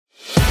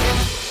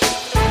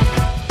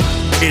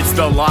It's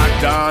the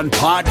Locked On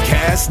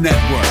Podcast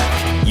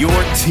Network, your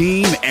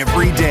team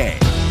every day.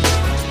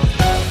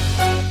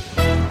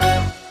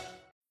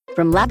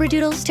 From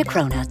Labradoodles to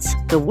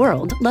Cronuts, the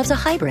world loves a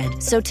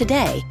hybrid. So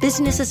today,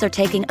 businesses are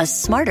taking a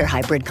smarter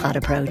hybrid cloud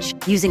approach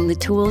using the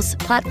tools,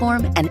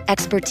 platform, and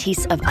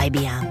expertise of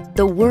IBM.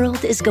 The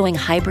world is going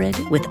hybrid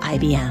with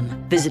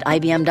IBM. Visit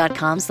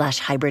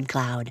IBM.com/hybrid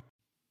cloud.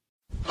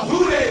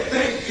 Who they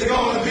think they're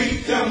gonna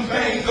beat them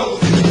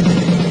Bengals?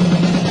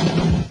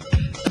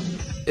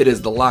 It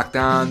is the Locked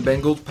On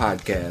Bengals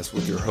podcast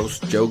with your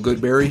hosts Joe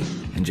Goodberry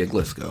and Jake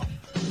Lisco.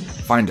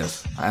 Find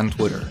us on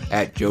Twitter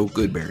at Joe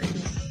Goodberry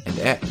and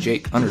at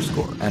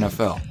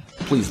Jake_NFL.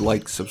 Please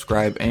like,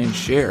 subscribe, and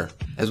share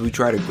as we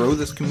try to grow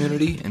this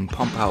community and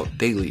pump out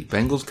daily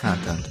Bengals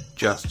content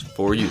just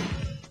for you. Who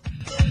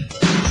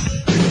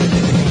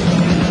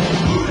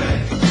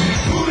they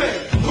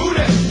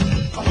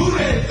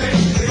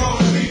think they're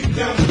gonna beat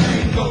them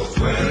Bengals?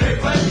 Where they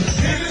play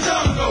in the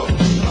jungle.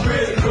 I'm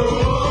ready to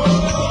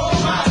roll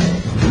my.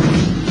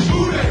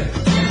 Who they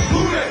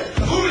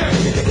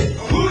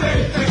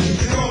think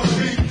they're gonna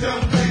beat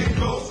them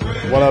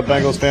Bengals? What up,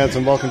 Bengals fans,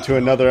 and welcome to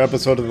another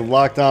episode of the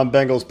Locked On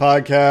Bengals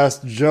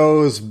podcast.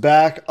 Joe's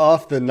back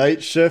off the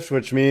night shift,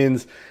 which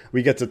means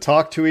we get to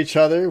talk to each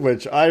other,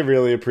 which I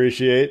really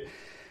appreciate.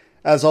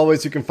 As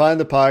always, you can find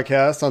the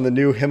podcast on the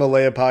new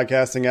Himalaya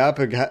podcasting app.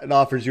 It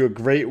offers you a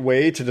great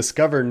way to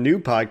discover new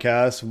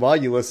podcasts while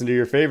you listen to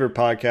your favorite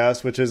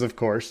podcast, which is, of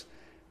course,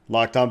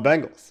 Locked On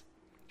Bengals.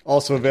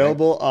 Also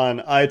available on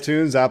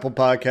iTunes, Apple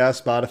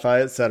Podcasts,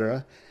 Spotify,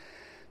 etc.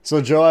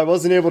 So, Joe, I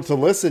wasn't able to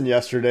listen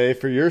yesterday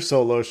for your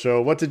solo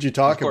show. What did you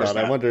talk about?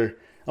 I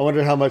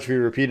wonder how much we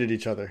repeated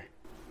each other.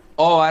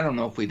 Oh, I don't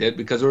know if we did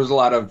because there was a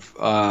lot of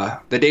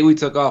the day we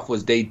took off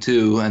was day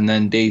 2 and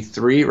then day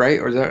 3, right?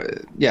 Or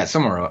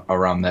somewhere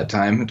around that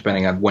time,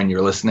 depending on when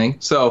you're listening.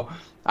 So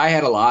I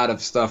had a lot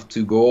of stuff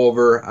to go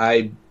over.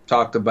 I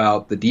talked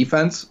about the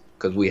defense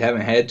because we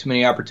haven't had too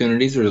many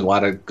opportunities. There's a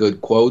lot of good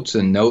quotes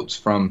and notes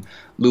from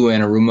Lou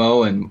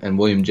Anarumo and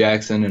William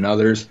Jackson and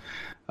others.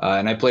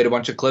 And I played a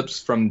bunch of clips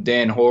from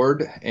Dan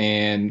Horde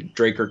and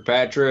Drake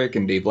Kirkpatrick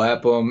and Dave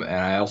Lapham. And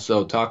I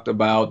also talked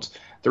about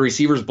the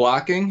receivers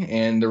blocking,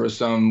 and there was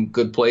some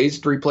good plays,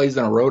 3 plays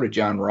in a row to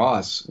John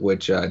Ross,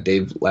 which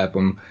Dave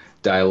Lapham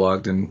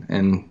dialogued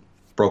and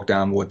broke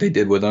down what they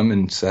did with him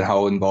and said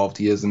how involved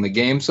he is in the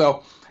game.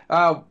 So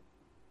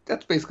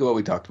that's basically what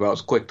we talked about. It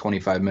was a quick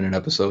 25-minute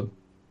episode.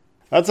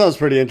 That sounds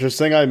pretty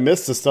interesting. I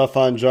missed the stuff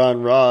on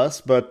John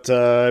Ross, but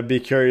I'd be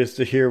curious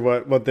to hear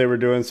what they were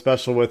doing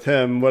special with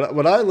him.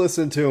 What I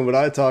listened to and what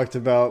I talked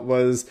about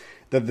was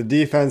that the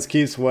defense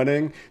keeps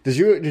winning. Did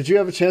you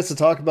have a chance to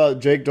talk about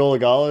Jake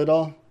Dolegala at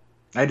all?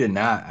 I did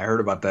not. I heard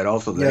about that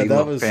also. He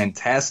looked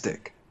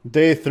fantastic.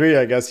 Day 3,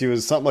 I guess he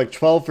was something like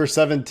 12 for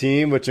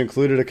 17, which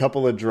included a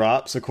couple of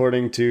drops,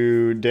 according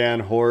to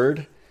Dan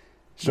Horde.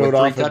 Showed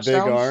off a big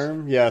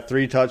arm. Yeah,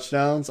 3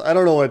 touchdowns. I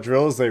don't know what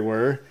drills they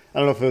were. I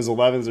don't know if it was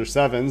 11s or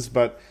 7s,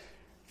 but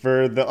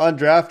for the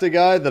undrafted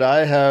guy that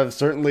I have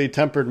certainly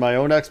tempered my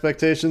own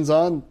expectations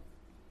on,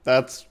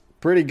 that's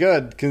pretty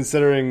good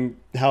considering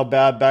how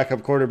bad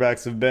backup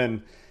quarterbacks have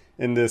been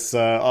in this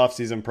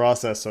offseason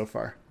process so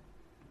far.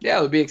 Yeah,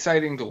 it would be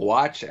exciting to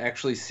watch,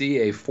 actually see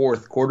a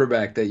 4th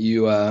quarterback that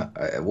you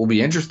will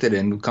be interested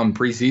in come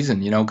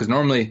preseason, because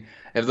normally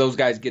if those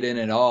guys get in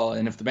at all,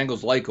 and if the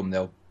Bengals like them,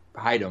 they'll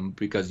hide them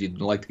because you'd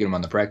like to get them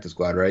on the practice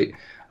squad, right?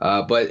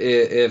 But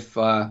if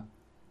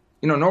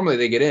normally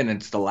they get in,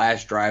 it's the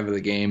last drive of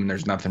the game, and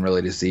there's nothing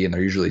really to see, and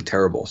they're usually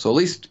terrible. So at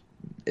least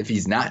if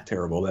he's not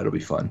terrible, that'll be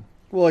fun.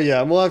 Well,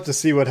 yeah, and we'll have to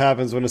see what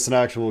happens when it's an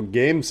actual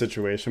game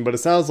situation. But it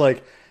sounds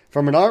like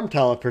from an arm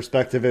talent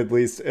perspective, at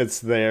least, it's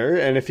there.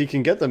 And if he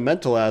can get the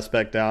mental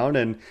aspect down,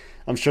 and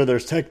I'm sure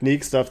there's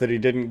technique stuff that he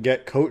didn't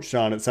get coached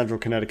on at Central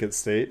Connecticut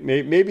State.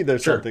 Maybe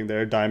there's something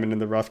there, diamond in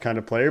the rough kind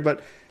of player.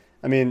 But,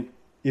 I mean,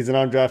 he's an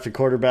undrafted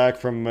quarterback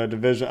from a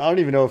division. I don't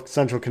even know if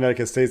Central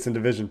Connecticut State's in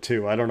Division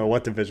 2. I don't know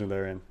what division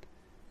they're in.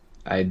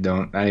 I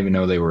didn't even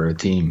know they were a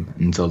team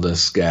until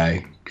this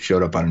guy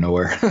showed up out of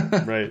nowhere.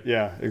 Right,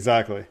 yeah,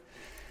 exactly.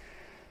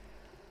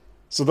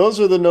 So those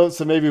are the notes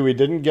that maybe we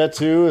didn't get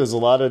to. There's a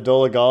lot of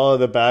Dolegala,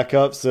 the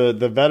backups.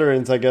 The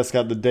veterans, I guess,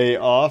 got the day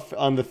off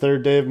on the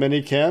 3rd day of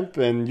minicamp.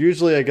 And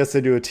usually, I guess, they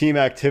do a team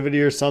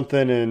activity or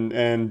something.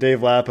 And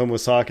Dave Lapham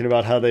was talking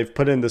about how they've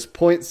put in this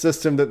point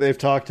system that they've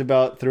talked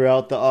about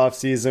throughout the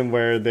offseason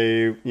where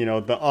the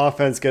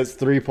offense gets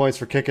 3 points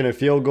for kicking a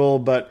field goal,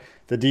 but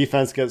the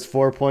defense gets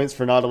 4 points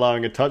for not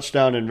allowing a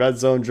touchdown in red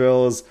zone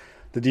drills.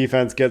 The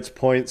defense gets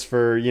points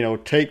for,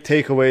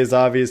 takeaways,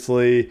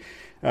 obviously.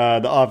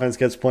 The offense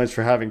gets points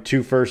for having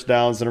 2 first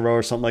downs in a row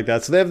or something like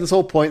that. So they have this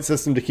whole point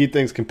system to keep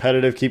things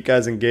competitive, keep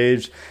guys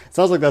engaged. It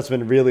sounds like that's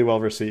been really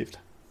well received.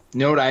 You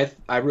know what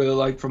I really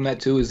liked from that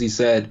too is he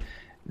said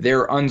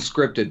they're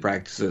unscripted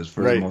practices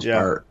for the most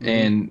part. Mm-hmm.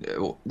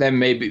 And that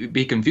may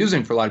be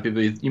confusing for a lot of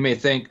people. You may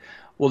think,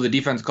 well, the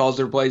defense calls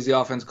their plays, the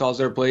offense calls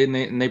their play,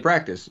 and they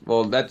practice.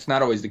 Well, that's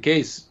not always the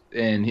case.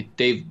 And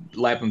Dave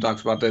Lapham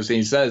talks about this, and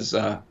he says,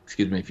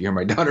 excuse me if you hear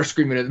my daughter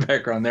screaming in the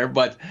background there,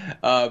 but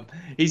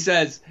he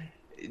says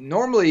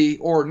normally,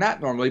 or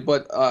not normally,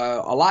 but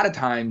a lot of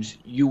times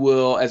you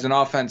will, as an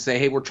offense, say,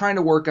 hey, we're trying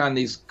to work on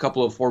these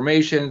couple of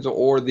formations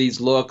or these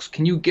looks.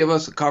 Can you give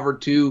us a cover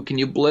two? Can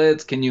you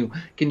blitz? Can you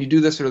do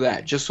this or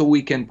that? Just so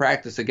we can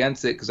practice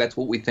against it, because that's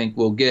what we think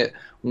we'll get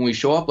when we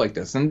show up like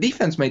this. And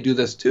defense may do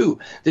this too.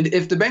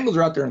 If the Bengals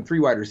are out there in 3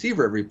 wide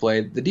receiver every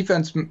play, the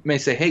defense may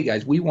say, hey,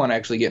 guys, we want to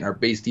actually get in our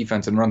base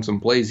defense and run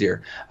some plays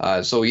here.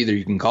 So either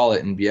you can call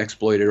it and be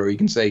exploited, or you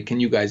can say, can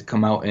you guys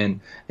come out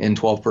in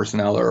 12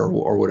 personnel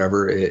or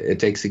whatever it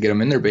takes to get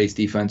them in their base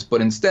defense.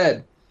 But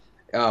instead,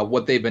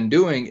 what they've been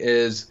doing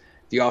is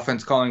the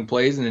offense calling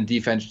plays and the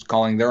defense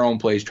calling their own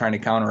plays, trying to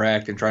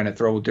counteract and trying to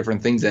throw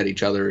different things at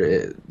each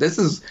other. This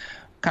is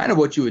kind of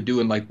what you would do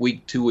in like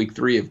week 2, week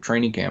 3 of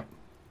training camp.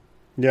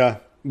 Yeah,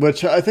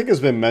 which I think has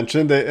been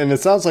mentioned. And it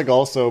sounds like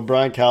also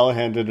Brian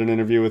Callahan did an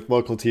interview with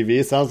local TV.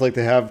 It sounds like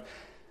they have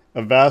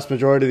a vast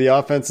majority of the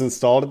offense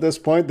installed at this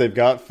point. They've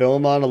got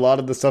film on a lot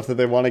of the stuff that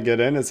they want to get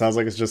in. It sounds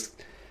like it's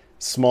just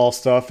small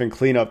stuff and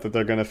cleanup that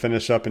they're going to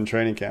finish up in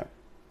training camp.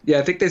 Yeah,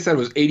 I think they said it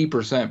was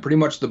 80%. Pretty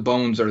much the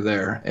bones are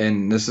there,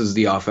 and this is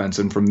the offense,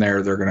 and from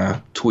there they're going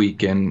to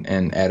tweak and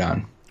add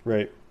on.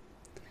 Right.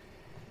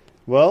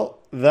 Well,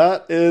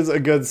 that is a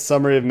good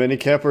summary of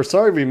minicamp. We're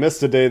sorry we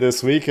missed a day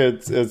this week.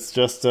 It's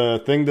just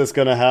a thing that's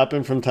going to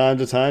happen from time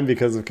to time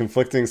because of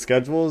conflicting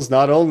schedules.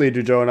 Not only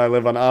do Joe and I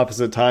live on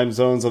opposite time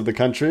zones of the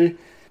country,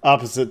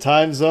 opposite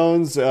time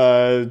zones,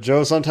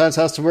 Joe sometimes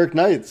has to work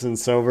nights, and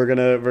so we're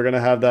gonna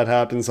have that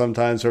happen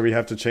sometimes where we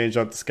have to change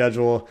up the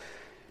schedule,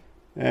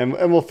 and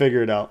we'll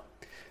figure it out.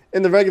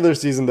 In the regular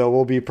season, though,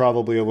 we'll be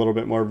probably a little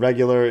bit more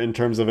regular in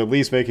terms of at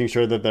least making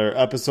sure that there are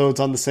episodes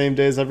on the same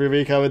days every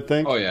week, I would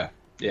think. Oh,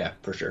 yeah,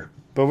 for sure.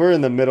 But we're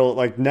in the middle,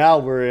 like now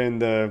we're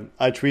in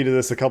I tweeted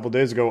this a couple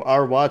days ago,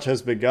 our watch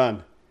has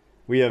begun.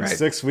 We have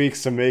 6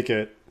 weeks to make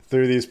it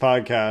through these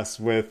podcasts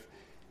with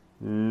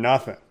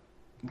nothing.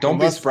 Don't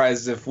be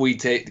surprised if we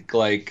take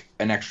like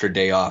an extra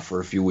day off for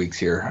a few weeks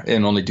here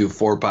and only do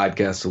 4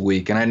 podcasts a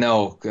week. And I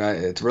know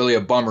it's really a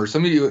bummer.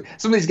 Some of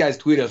these guys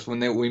tweet us when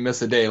we miss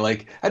a day.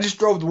 Like, I just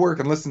drove to work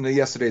and listened to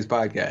yesterday's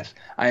podcast.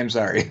 I am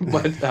sorry,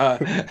 but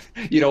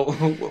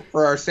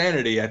for our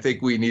sanity, I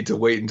think we need to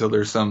wait until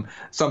there's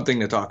something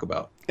to talk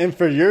about. And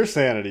for your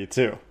sanity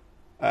too,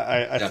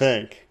 I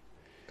think.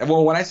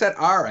 Well, when I said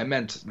our, I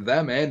meant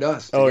them and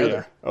us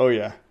together. Oh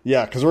yeah,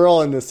 because we're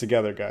all in this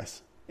together,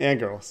 guys and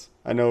girls.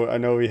 I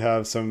know we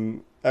have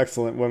some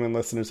excellent women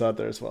listeners out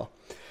there as well.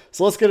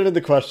 So let's get into the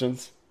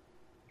questions.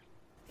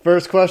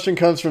 First question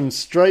comes from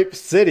Stripe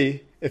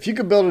City. If you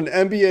could build an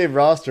NBA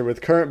roster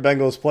with current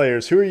Bengals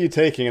players, who are you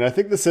taking? And I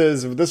think this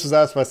was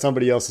asked by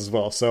somebody else as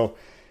well. So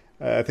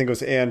I think it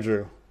was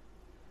Andrew.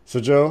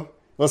 So Joe,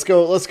 let's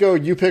go.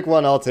 You pick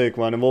one, I'll take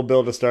one, and we'll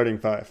build a starting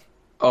 5.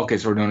 Okay,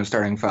 so we're doing a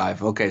starting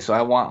 5. Okay, so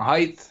I want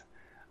height.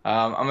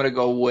 I'm going to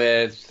go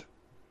with...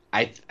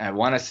 I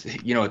want to,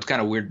 it's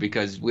kind of weird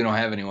because we don't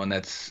have anyone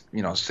that's,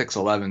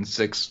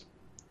 6'11",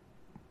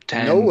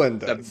 6'10", no one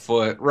does. 7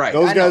 foot. Right.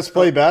 Those guys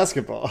play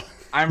basketball.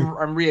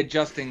 I'm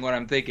readjusting what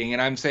I'm thinking,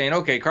 and I'm saying,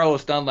 okay,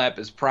 Carlos Dunlap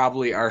is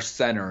probably our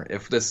center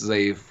if this is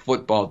a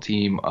football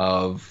team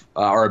or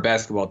a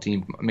basketball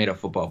team made of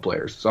football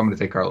players. So I'm going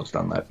to take Carlos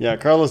Dunlap. Yeah,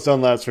 Carlos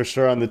Dunlap's for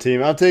sure on the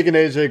team. I'm taking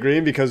AJ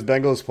Green because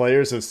Bengals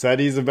players have said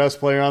he's the best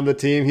player on the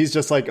team. He's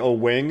just like a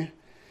wing.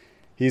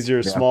 He's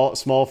your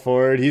small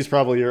forward. He's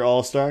probably your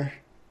all-star.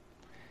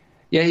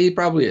 Yeah, he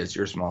probably is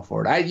your small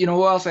forward.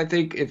 Who else I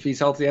think if he's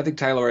healthy? I think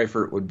Tyler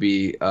Eifert would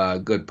be a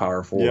good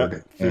power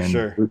forward. Yeah, for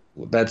sure.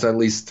 That's at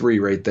least 3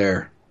 right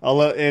there. I'll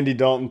let Andy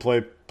Dalton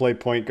play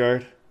point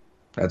guard.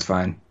 That's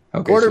fine.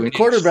 Okay,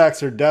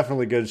 quarterbacks are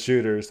definitely good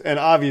shooters, and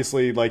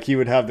obviously, like he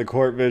would have the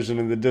court vision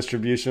and the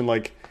distribution.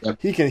 Like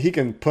he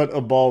can put a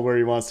ball where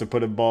he wants to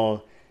put a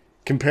ball,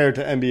 compared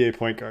to NBA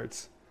point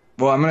guards.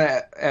 Well, I'm going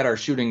to add our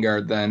shooting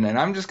guard then, and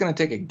I'm just going to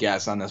take a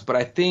guess on this, but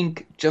I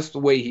think just the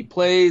way he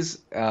plays,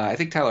 I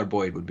think Tyler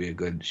Boyd would be a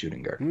good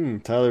shooting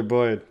guard. Tyler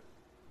Boyd.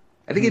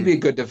 I think he'd be a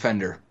good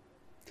defender.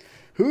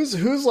 Who's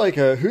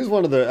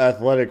one of the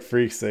athletic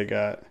freaks they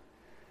got?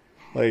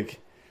 Like,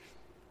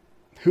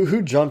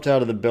 who jumped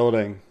out of the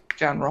building?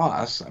 John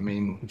Ross. I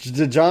mean,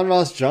 did John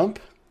Ross jump?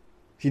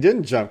 He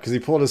didn't jump because he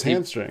pulled his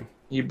hamstring.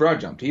 He broad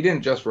jumped. He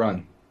didn't just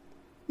run.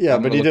 Yeah,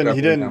 but he didn't.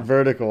 He didn't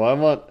vertical. I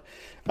want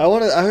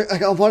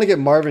to get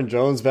Marvin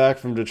Jones back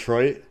from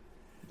Detroit.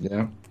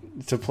 Yeah.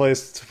 To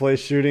play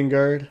shooting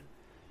guard.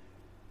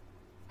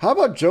 How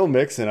about Joe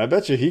Mixon? I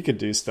bet you he could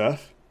do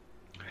stuff.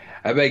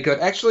 I bet he could.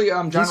 Actually,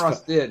 John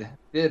Ross did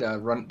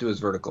run do his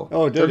vertical.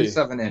 Oh, did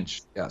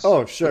 37-inch. Yes.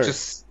 Oh, sure. Which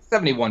is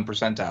 71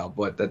 percentile,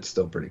 but that's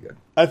still pretty good.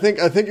 I think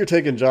you're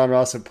taking John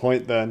Ross at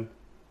point then,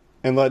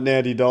 and letting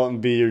Andy Dalton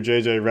be your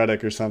JJ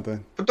Redick or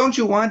something. But don't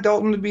you want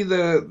Dalton to be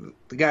the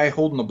guy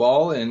holding the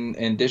ball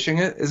and dishing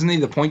it? Isn't he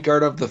the point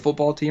guard of the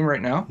football team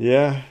right now?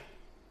 Yeah.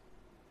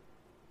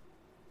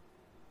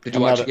 Did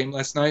you watch the game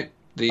last night?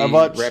 I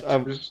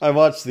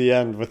watched the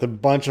end with a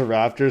bunch of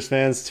Raptors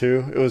fans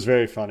too. It was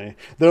very funny.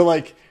 They're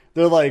like,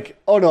 they're like,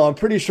 oh no, I'm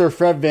pretty sure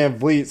Fred Van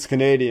Vliet's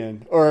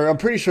Canadian, or I'm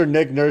pretty sure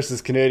Nick Nurse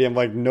is Canadian.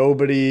 Like,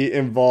 nobody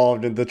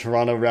involved in the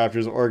Toronto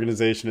Raptors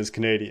organization is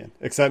Canadian,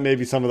 except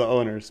maybe some of the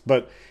owners,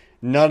 but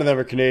none of them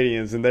are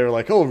Canadians. And they were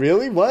like, oh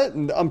really, what?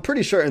 And I'm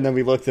pretty sure. And then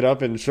we looked it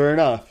up, and sure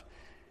enough,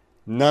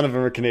 none of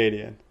them are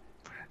Canadian.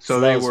 So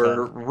they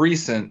were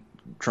recent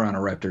Toronto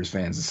Raptors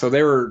fans. So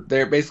they were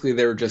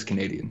just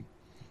Canadian.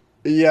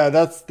 Yeah,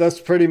 that's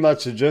pretty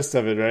much the gist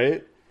of it,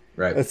 right?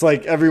 Right. It's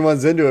like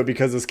everyone's into it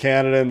because it's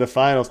Canada in the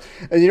finals.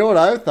 And you know what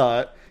I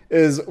thought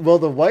is, will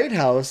the White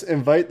House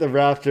invite the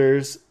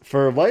Raptors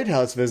for a White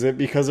House visit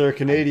because they're a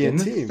Canadian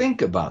team?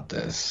 Think about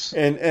this.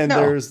 And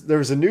no. there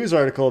was a news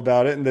article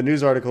about it, and the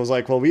news article was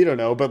like, well, we don't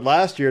know. But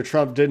last year,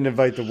 Trump didn't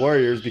invite the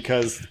Warriors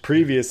because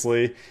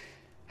previously,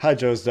 hi,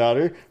 Joe's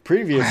daughter,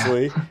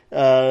 previously,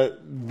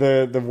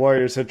 the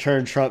Warriors had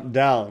turned Trump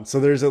down. So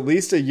there's at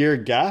least a year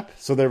gap.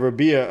 So there would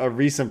be a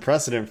recent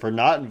precedent for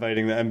not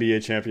inviting the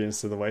NBA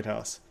champions to the White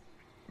House.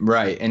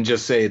 Right, and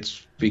just say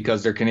it's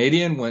because they're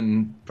Canadian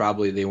when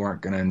probably they weren't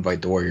going to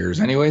invite the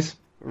Warriors anyways.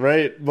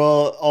 Right.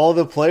 Well, all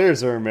the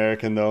players are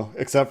American, though,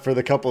 except for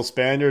the couple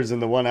Spaniards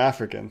and the one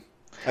African.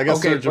 I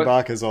guess Serge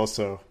Ibaka is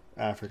also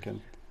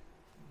African.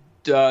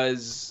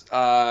 Does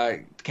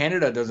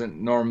Canada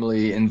doesn't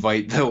normally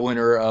invite the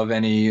winner of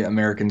any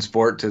American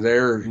sport to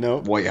their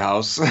White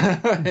House.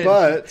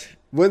 But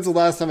when's the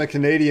last time a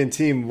Canadian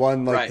team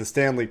won the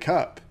Stanley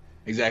Cup?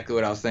 Exactly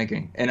what I was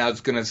thinking. And I was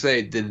going to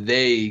say, do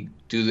they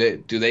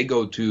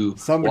go to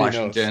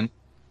Washington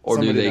or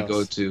do they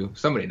go to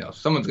somebody knows.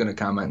 Someone's going to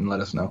comment and let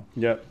us know.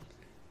 Yep.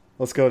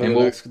 Let's go to the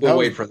next. We'll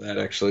wait for that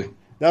actually.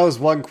 That was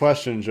one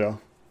question, Joe.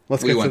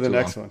 Let's get to the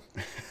next one.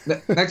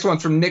 Next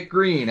one's from Nick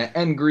Green at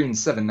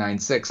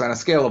ngreen796. On a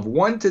scale of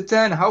 1 to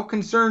 10, how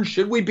concerned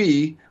should we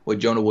be with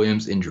Jonah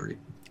Williams' injury?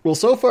 Well,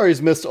 so far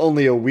he's missed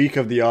only a week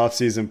of the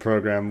offseason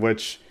program,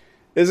 which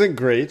isn't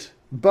great,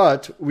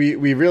 but we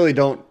really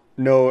don't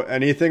know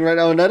anything right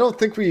now, and I don't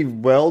think we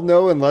will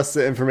know unless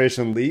the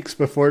information leaks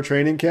before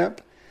training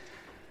camp.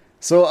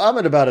 So I'm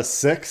at about a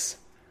 6.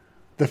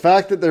 The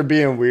fact that they're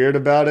being weird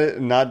about it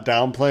and not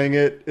downplaying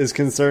it is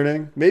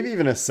concerning. Maybe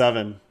even a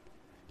 7.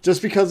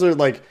 Just because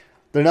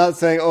they're not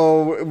saying,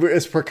 oh,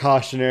 it's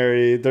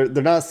precautionary. They're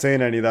not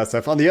saying any of that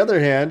stuff. On the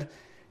other hand,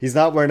 he's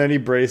not wearing any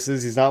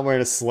braces. He's not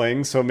wearing a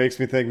sling, so it makes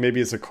me think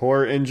maybe it's a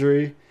core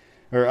injury,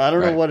 or I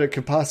don't know what it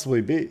could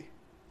possibly be.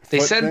 They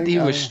said he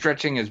was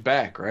stretching his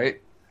back,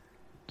 right?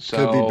 So,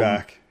 could be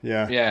back,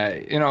 yeah. Yeah,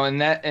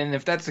 and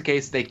if that's the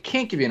case, they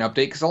can't give you an update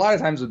because a lot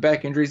of times with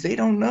back injuries, they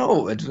don't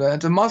know. It's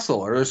a muscle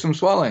or there's some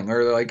swelling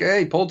or they're like,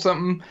 hey, pulled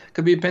something,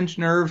 could be a pinched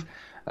nerve.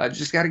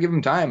 Just got to give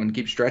them time and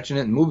keep stretching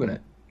it and moving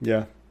it.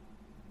 Yeah.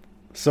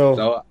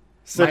 So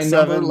 6,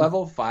 7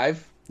 level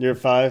 5. You're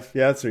 5.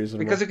 Yeah, that's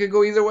reasonable. Because it could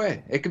go either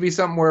way. It could be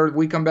something where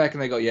we come back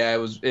and they go, yeah,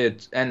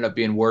 it ended up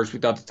being worse. We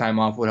thought the time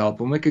off would help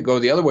him. It could go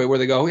the other way where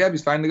they go, yeah,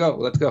 he's fine to go.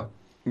 Let's go.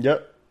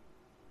 Yep.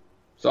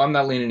 So I'm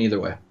not leaning either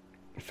way.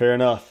 Fair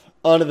enough.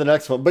 On to the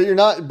next one. But you're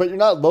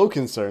not low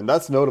concern.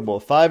 That's notable.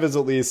 5 is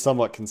at least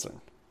somewhat concerned.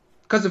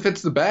 Because if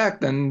it's the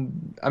back,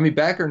 then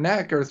back or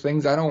neck are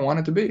things I don't want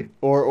it to be.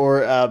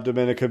 Or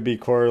abdomen. It could be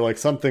core, like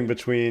something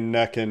between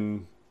neck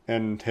and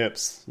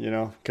hips.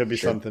 Could be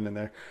something in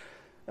there.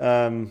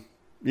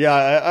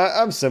 Yeah,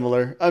 I'm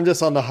similar. I'm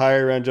just on the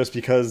higher end just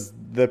because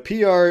the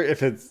PR,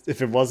 if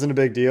it wasn't a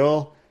big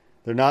deal,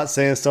 they're not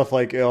saying stuff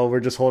like, oh,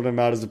 we're just holding him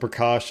out as a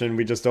precaution.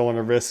 We just don't want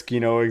to risk,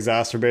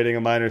 exacerbating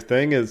a minor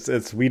thing.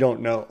 It's we don't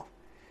know.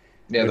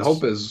 Yeah, the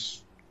hope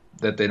is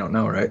that they don't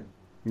know, right?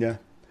 Yeah.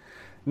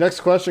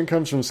 Next question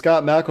comes from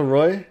Scott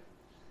McElroy.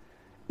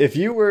 If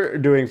you were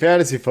doing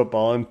fantasy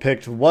football and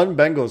picked one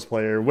Bengals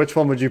player, which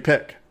one would you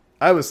pick?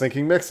 I was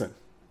thinking Mixon.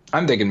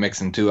 I'm thinking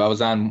Mixon, too. I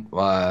was on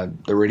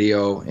the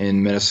radio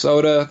in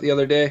Minnesota the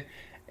other day,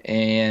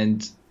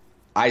 and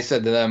I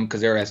said to them,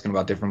 because they were asking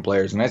about different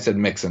players, and I said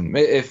Mixon.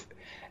 If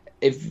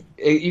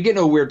you get in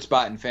a weird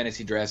spot in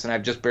fantasy drafts, and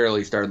I've just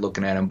barely started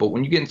looking at them, but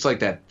when you get into like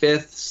that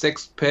 5th,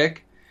 6th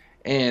pick,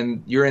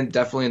 and you're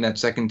definitely in that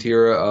second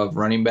tier of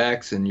running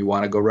backs, and you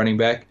want to go running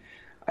back,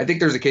 I think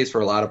there's a case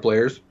for a lot of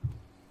players.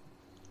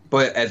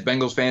 But as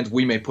Bengals fans,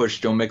 we may push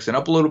Joe Mixon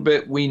up a little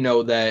bit. We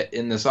know that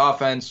in this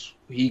offense,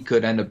 he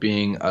could end up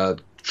being a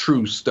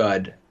true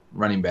stud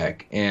running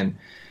back. And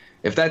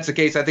if that's the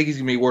case, I think he's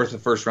going to be worth a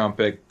first-round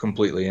pick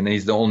completely, and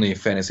he's the only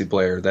fantasy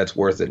player that's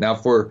worth it. Now,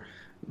 for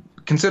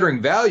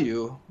considering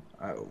value,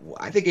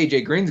 I think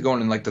A.J. Green's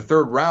going in like the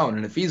 3rd round,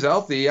 and if he's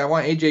healthy, I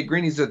want A.J.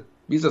 Green. He's a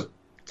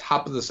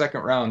top of the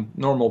 2nd round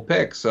normal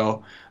pick.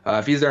 So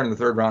if he's there in the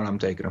 3rd round, I'm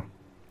taking him.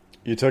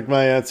 You took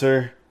my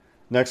answer.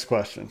 Next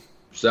question.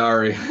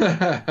 Sorry.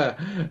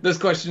 This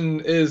question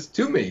is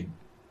to me.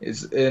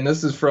 And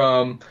this is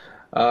from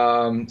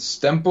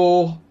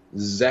Stemple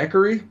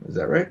Zachary. Is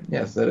that right?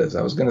 Yes, that is.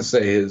 I was going to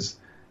say his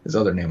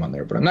other name on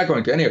there, but I'm not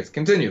going to. Anyways,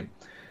 continue.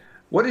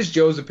 What is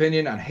Joe's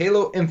opinion on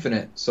Halo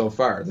Infinite so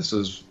far? This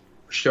was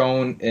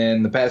shown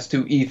in the past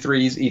 2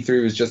 E3s.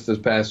 E3 was just this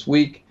past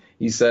week.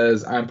 He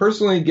says, I'm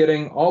personally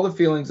getting all the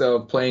feelings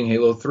of playing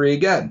Halo 3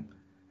 again.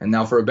 And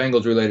now for a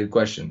Bengals-related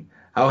question.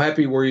 How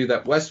happy were you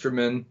that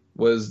Westerman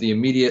was the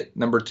immediate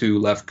number 2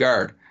 left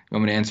guard. You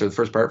want me to answer the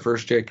first part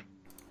first, Jake?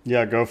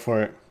 Yeah, go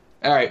for it.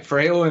 All right, for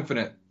Halo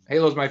Infinite.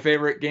 Halo's my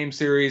favorite game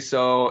series,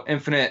 so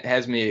Infinite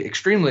has me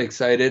extremely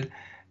excited.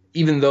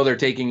 Even though they're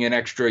taking an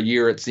extra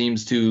year, it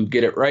seems, to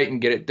get it right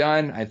and get it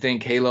done. I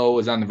think Halo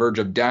is on the verge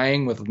of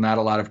dying with not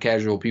a lot of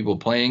casual people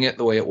playing it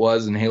the way it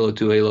was in Halo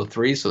 2, Halo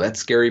 3, so that's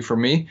scary for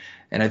me.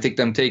 And I think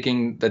them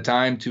taking the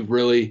time to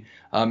really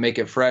make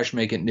it fresh,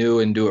 make it new,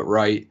 and do it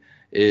right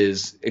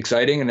is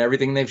exciting, and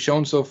everything they've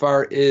shown so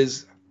far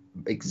is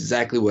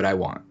exactly what I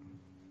want.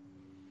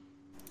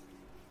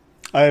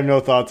 I have no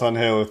thoughts on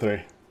Halo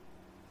 3.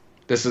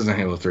 This isn't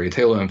Halo 3, it's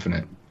Halo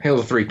Infinite.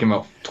 Halo 3 came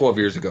out 12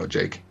 years ago,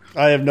 Jake.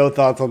 I have no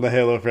thoughts on the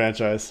Halo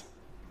franchise.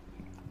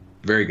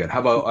 Very good. How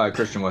about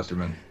Christian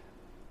Westerman?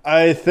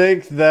 I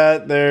think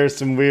that there's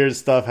some weird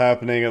stuff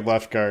happening at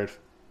left guard.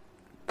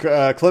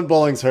 Clint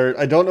Bowling's hurt.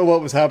 I don't know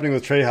what was happening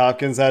with Trey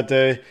Hopkins that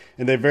day,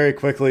 and they very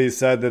quickly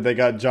said that they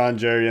got John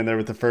Jerry in there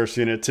with the first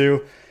unit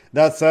too.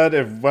 That said,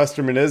 if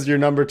Westerman is your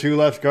number 2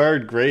 left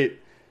guard, great.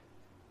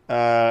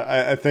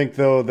 I think,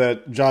 though,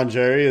 that John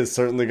Jerry is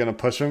certainly going to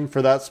push him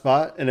for that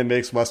spot, and it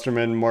makes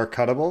Westerman more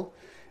cuttable.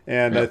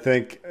 And I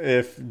think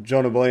if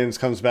Jonah Williams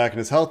comes back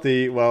and is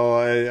healthy, well,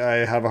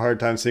 I have a hard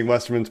time seeing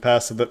Westerman's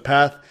path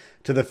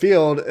to the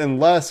field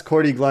unless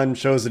Cordy Glenn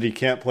shows that he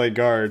can't play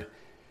guard,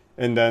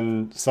 and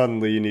then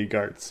suddenly you need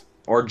guards.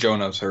 Or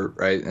Jonah's hurt,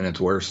 right? And it's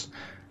worse.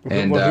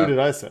 And well, who did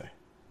I say?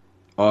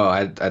 Oh,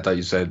 I thought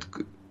you said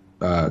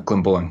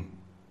Clint Bowling.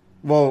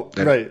 Well,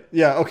 right.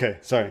 Yeah, okay.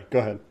 Sorry. Go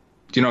ahead.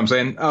 Do you know what I'm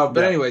saying?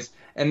 But anyways,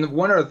 and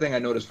one other thing I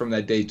noticed from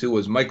that day, too,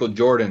 was Michael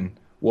Jordan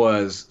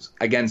was,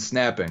 again,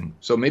 snapping.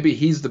 So maybe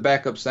he's the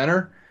backup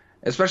center,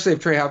 especially if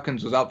Trey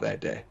Hopkins was out that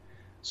day.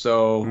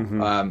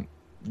 So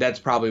that's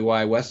probably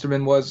why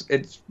Westerman was.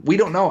 We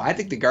don't know. I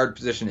think the guard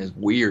position is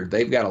weird.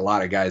 They've got a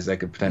lot of guys that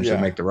could potentially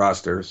make the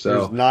roster. So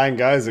there's 9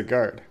 guys at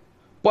guard.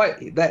 But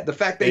the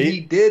fact that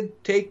he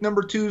did take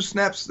number 2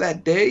 snaps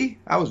that day,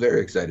 I was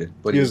very excited.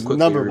 But he was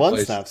number 1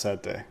 snaps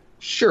that day.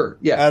 Sure,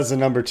 yeah. As a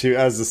number 2,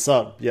 as the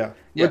sub,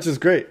 which is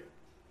great.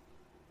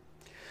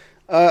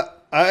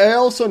 I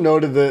also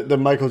noted that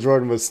Michael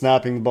Jordan was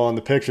snapping the ball in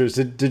the pictures.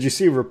 Did you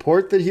see a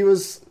report that he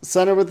was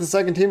center with the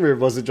second team, or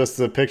was it just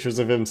the pictures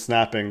of him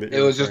snapping?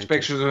 It was just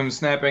pictures of him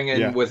snapping,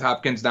 and with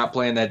Hopkins not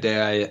playing that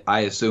day,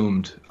 I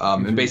assumed.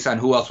 And based on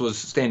who else was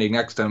standing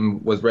next to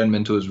him, with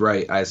Redmond to his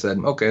right, I said,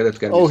 okay, that's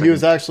got to be he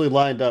was actually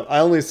lined up. I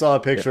only saw a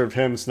picture of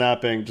him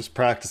snapping, just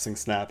practicing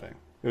snapping.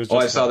 It was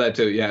just I saw that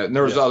too, yeah. And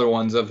there was other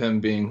ones of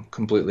him being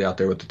completely out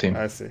there with the team.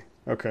 I see.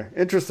 Okay,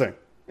 interesting.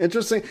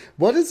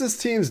 What is this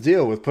team's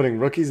deal with putting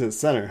rookies at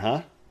center,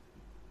 huh?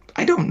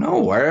 I don't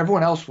know.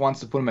 Everyone else wants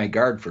to put him at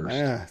guard first.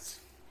 Yeah,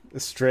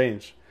 it's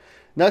strange.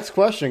 Next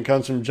question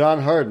comes from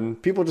John Harden.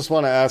 People just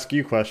want to ask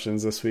you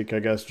questions this week, I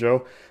guess,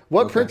 Joe.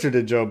 What printer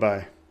did Joe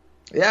buy?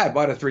 Yeah, I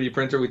bought a 3D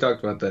printer. We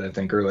talked about that, I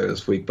think, earlier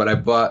this week. But I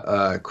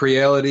bought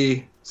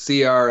Creality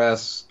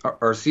CRS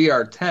or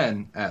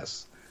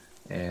CR10S.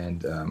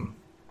 And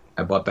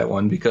I bought that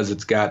one because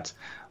it's got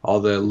all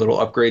the little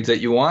upgrades that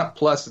you want.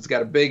 Plus, it's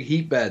got a big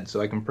heat bed,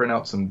 so I can print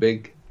out some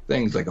big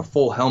things, like a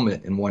full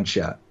helmet in one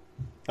shot.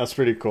 That's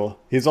pretty cool.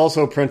 He's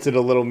also printed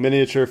a little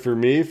miniature for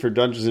me for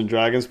Dungeons &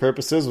 Dragons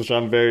purposes, which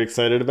I'm very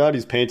excited about.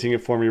 He's painting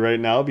it for me right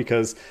now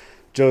because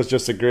Joe's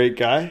just a great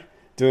guy,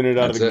 doing it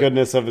out of the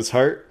goodness of his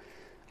heart.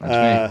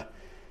 That's me.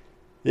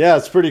 Yeah,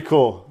 it's pretty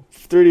cool.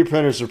 3D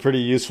printers are pretty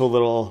useful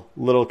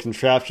little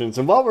contraptions.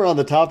 And while we're on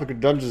the topic of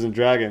Dungeons &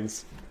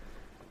 Dragons,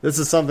 this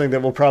is something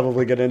that we'll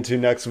probably get into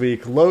next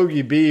week.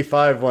 Logie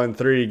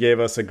B513 gave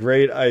us a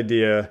great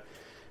idea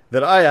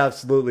that I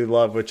absolutely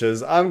love, which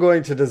is I'm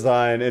going to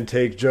design and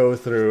take Joe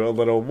through a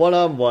little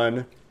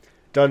one-on-one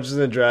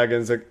Dungeons &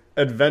 Dragons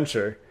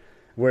adventure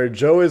where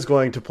Joe is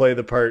going to play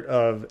the part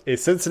of a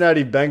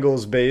Cincinnati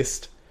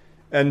Bengals-based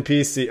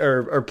NPC,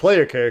 or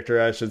player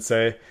character, I should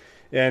say,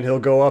 and he'll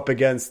go up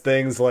against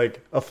things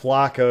like a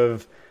flock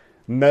of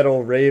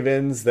metal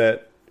ravens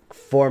that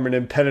form an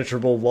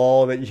impenetrable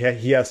wall that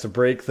he has to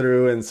break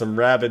through, and some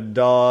rabid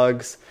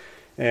dogs,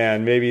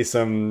 and maybe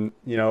some,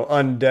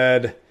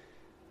 undead,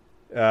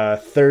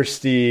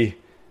 thirsty,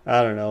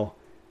 I don't know,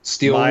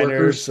 steel miners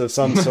workers of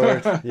some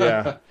sort.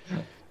 Yeah.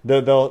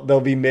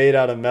 They'll be made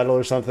out of metal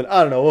or something.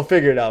 I don't know. We'll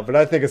figure it out, but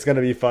I think it's going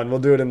to be fun. We'll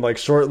do it in like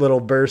short little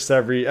bursts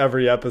every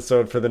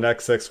episode for the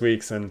next 6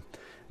 weeks, and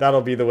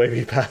that'll be the way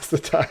we pass the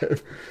time.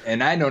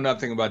 And I know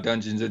nothing about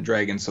Dungeons and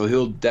Dragons, so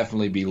he'll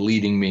definitely be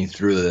leading me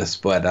through this.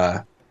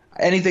 But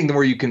anything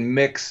where you can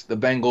mix the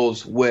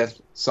Bengals with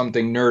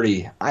something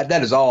nerdy,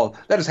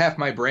 that is half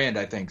my brand,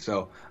 I think.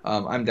 So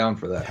I'm down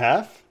for that.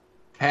 Half?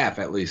 Half,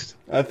 at least.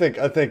 I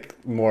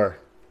think more.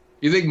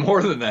 You think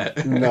more than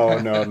that? No.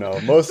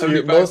 Most of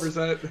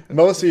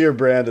your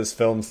brand is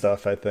film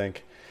stuff, I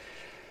think.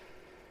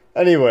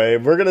 Anyway,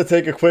 we're going to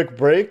take a quick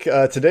break.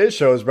 Today's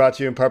show is brought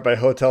to you in part by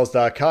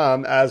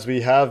Hotels.com, as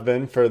we have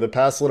been for the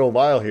past little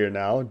while here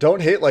now.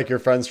 Don't hate like your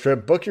friend's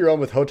trip. Book your own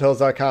with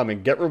Hotels.com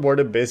and get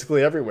rewarded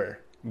basically everywhere.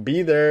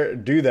 Be there,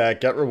 do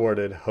that, get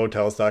rewarded.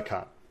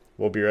 Hotels.com.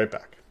 We'll be right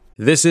back.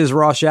 This is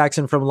Ross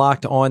Jackson from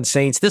Locked On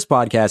Saints. This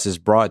podcast is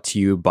brought to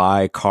you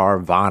by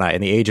Carvana.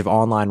 In the age of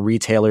online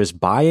retailers,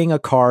 buying a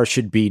car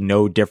should be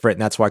no different.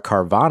 And that's why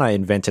Carvana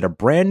invented a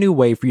brand new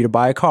way for you to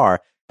buy a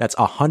car that's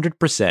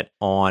 100%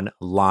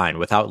 online.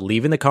 Without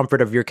leaving the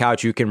comfort of your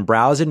couch, you can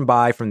browse and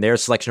buy from their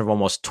selection of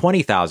almost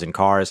 20,000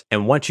 cars.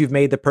 And once you've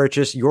made the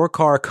purchase, your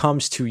car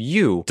comes to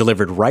you,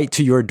 delivered right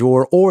to your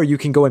door, or you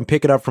can go and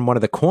pick it up from one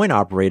of the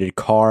coin-operated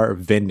car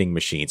vending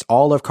machines.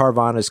 All of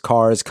Carvana's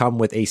cars come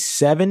with a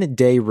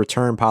 7-day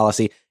return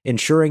policy,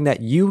 ensuring that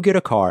you get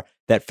a car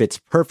that fits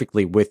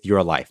perfectly with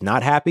your life.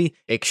 Not happy?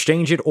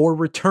 Exchange it or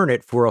return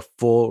it for a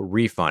full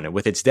refund. And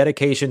with its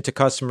dedication to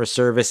customer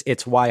service,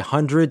 it's why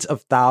hundreds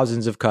of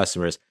thousands of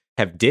customers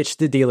have ditched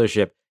the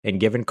dealership and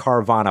given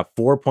Carvana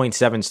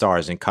 4.7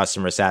 stars in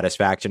customer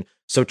satisfaction.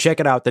 So check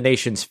it out, the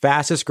nation's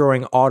fastest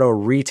growing auto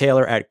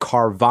retailer at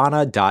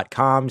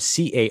Carvana.com,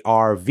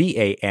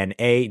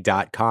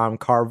 Carvana.com,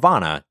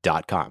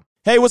 Carvana.com.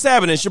 Hey, what's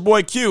happening? It's your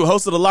boy Q,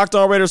 host of the Locked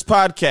On Raiders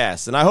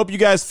podcast, and I hope you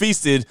guys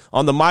feasted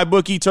on the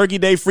MyBookie Turkey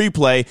Day free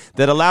play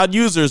that allowed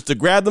users to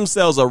grab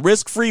themselves a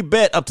risk-free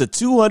bet up to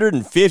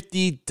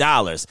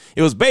 $250.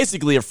 It was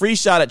basically a free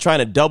shot at trying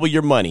to double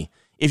your money.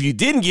 If you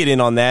didn't get in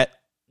on that,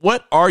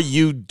 what are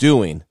you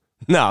doing?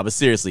 Nah, but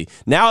seriously,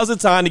 now is the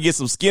time to get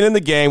some skin in the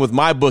game with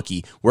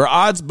MyBookie, where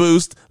odds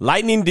boost,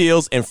 lightning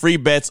deals, and free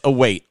bets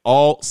await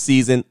all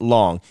season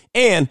long.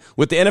 And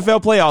with the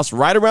NFL playoffs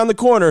right around the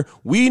corner,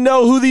 we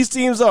know who these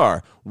teams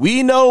are.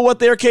 We know what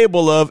they're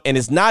capable of, and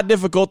it's not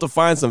difficult to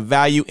find some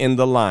value in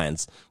the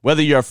lines.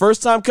 Whether you're a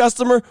first-time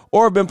customer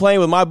or have been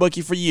playing with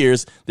MyBookie for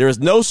years, there is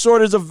no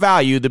shortage of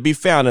value to be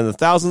found in the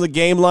thousands of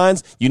game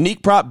lines,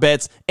 unique prop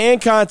bets,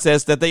 and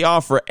contests that they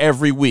offer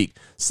every week.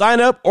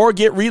 Sign up or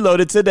get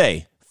reloaded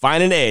today.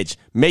 Find an edge,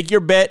 make your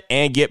bet,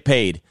 and get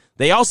paid.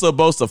 They also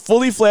boast a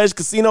fully fledged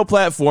casino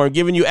platform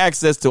giving you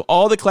access to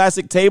all the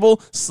classic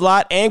table,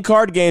 slot, and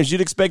card games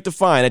you'd expect to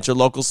find at your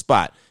local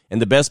spot.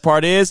 And the best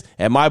part is,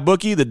 at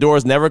MyBookie, the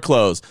doors never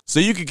close, so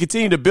you can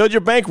continue to build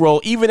your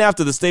bankroll even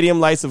after the stadium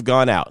lights have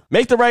gone out.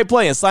 Make the right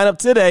play and sign up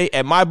today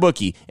at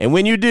MyBookie. And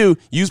when you do,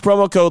 use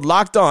promo code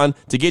LOCKEDON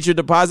to get your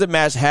deposit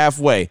matched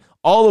halfway,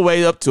 all the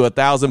way up to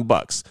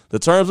 $1,000. The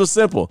terms are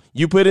simple.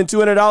 You put in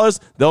 $200,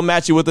 they'll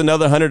match you with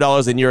another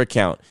 $100 in your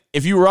account.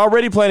 If you were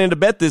already planning to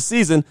bet this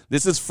season,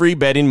 this is free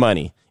betting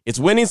money. It's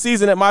winning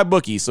season at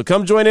MyBookie, so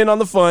come join in on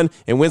the fun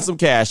and win some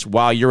cash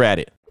while you're at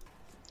it.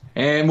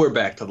 And we're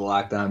back to the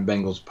Locked On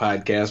Bengals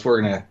podcast.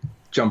 We're going to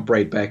jump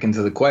right back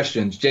into the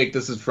questions. Jake,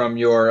 this is from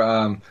your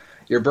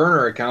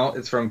burner account.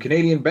 It's from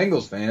Canadian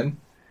Bengals fan.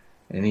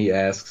 And he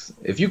asks,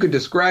 if you could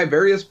describe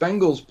various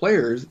Bengals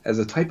players as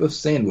a type of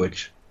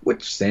sandwich,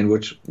 which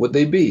sandwich would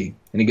they be?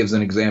 And he gives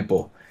an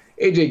example.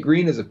 AJ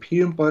Green is a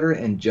peanut butter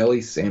and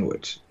jelly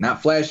sandwich.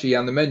 Not flashy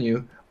on the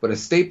menu, but a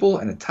staple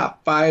and a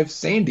top 5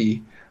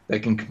 sandy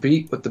that can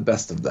compete with the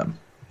best of them.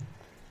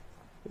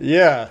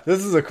 Yeah,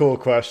 this is a cool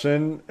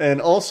question.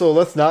 And also,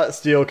 let's not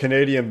steal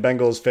Canadian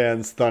Bengals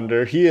fans'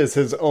 thunder. He is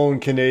his own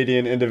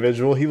Canadian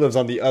individual. He lives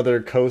on the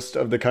other coast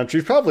of the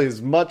country. Probably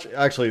is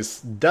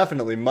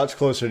definitely much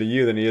closer to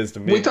you than he is to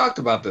me. We talked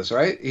about this,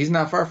 right? He's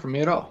not far from me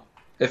at all.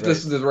 If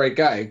this is the right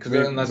guy, because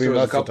unless there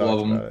was a couple of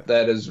them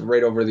that is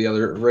right on the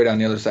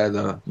other side of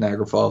the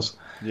Niagara Falls.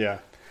 Yeah.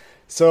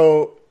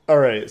 So, all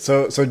right.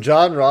 So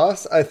John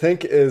Ross, I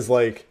think, is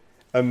like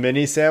a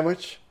mini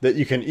sandwich that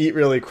you can eat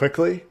really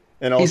quickly,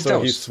 and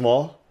also he's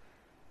small.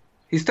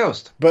 He's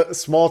toast, but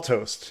small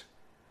toast,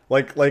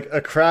 like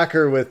a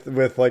cracker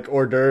with like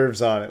hors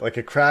d'oeuvres on it, like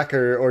a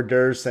cracker hors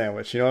d'oeuvres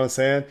sandwich. You know what I'm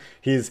saying?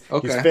 He's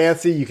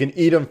fancy. You can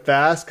eat him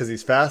fast because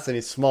he's fast and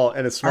he's small,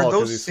 and it's small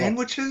because he's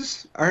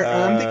sandwiches?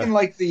 I'm thinking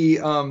like the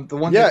ones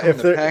that come in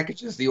the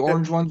packages, the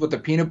orange ones with the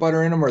peanut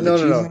butter in them, or the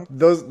cheese in them?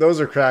 Those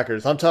are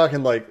crackers. I'm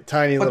talking like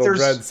tiny little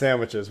bread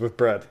sandwiches with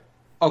bread.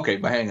 Okay,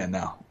 but hang on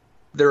now.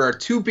 There are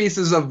 2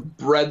 pieces of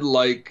bread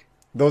like.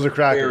 Those are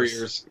crackers.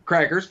 Barriers.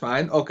 Crackers,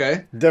 fine.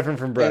 Okay. Different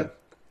from bread.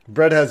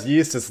 Bread has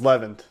yeast. It's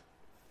leavened.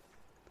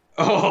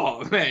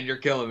 Oh, man, you're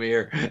killing me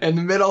here. And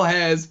the middle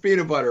has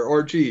peanut butter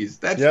or cheese.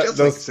 That's just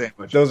like a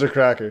sandwich. Those are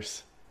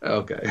crackers.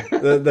 Okay.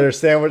 They're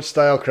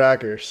sandwich-style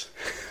crackers.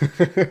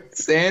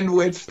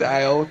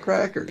 Sandwich-style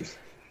crackers.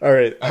 All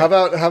right. How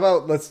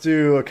about let's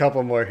do a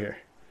couple more here.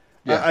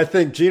 Yeah. I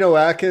think Geno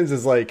Atkins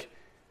is like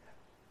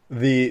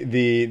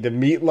the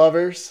meat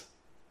lovers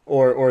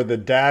or the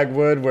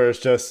Dagwood, where it's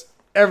just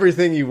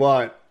everything you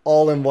want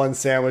all in one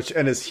sandwich,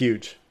 and it's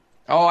huge.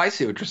 Oh, I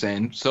see what you're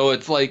saying. So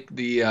it's like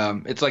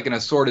it's like an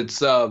assorted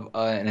sub,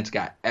 and it's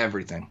got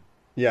everything.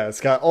 Yeah,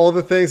 it's got all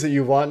the things that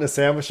you want in a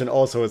sandwich, and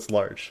also it's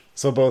large.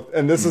 So both,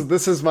 and this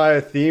is my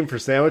theme for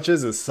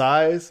sandwiches: is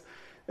size,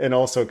 and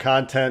also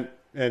content,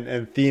 and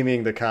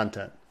theming the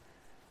content.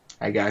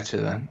 I gotcha.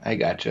 Then I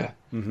gotcha.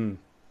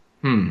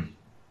 Mm-hmm.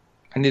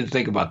 I need to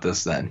think about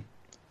this then.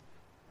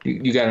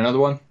 You got another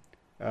one?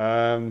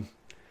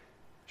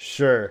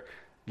 Sure.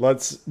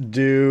 Let's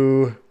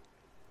do.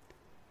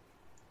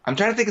 I'm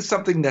trying to think of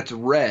something that's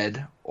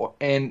red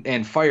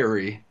and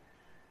fiery.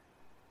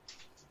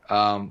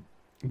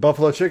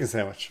 Buffalo chicken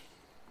sandwich.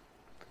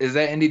 Is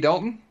that Andy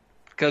Dalton?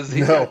 because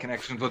he's got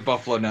connections with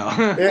Buffalo now.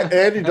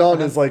 Andy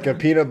Dalton is like a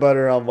peanut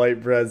butter on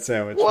white bread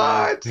sandwich.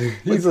 What? Man.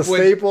 He's a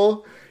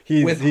staple.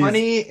 With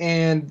honey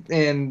and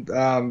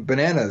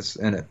bananas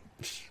in it.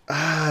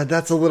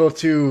 That's a little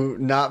too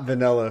not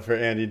vanilla for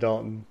Andy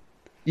Dalton.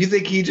 You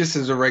think he just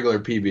is a regular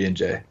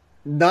PB&J?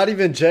 Not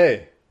even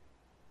J.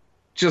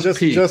 Just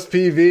P. Just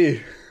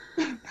PV.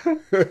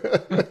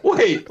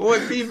 Wait,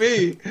 what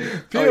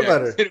PV? Peanut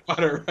butter. Peanut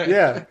butter, right?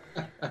 Yeah.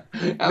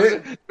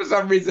 For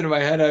some reason in my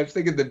head, I was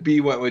thinking the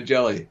B went with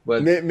jelly.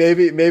 But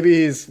maybe he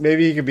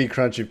could be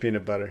crunchy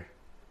peanut butter.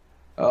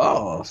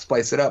 Oh,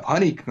 spice it up.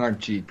 Honey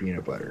crunchy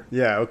peanut butter.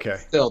 Yeah, okay.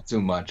 Still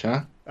too much,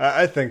 huh?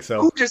 I think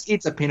so. Who just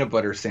eats a peanut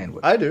butter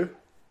sandwich? I do.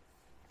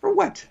 For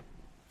what?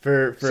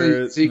 For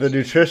the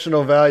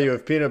nutritional value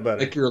of peanut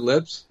butter. Like your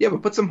lips? Yeah,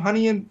 but put some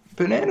honey and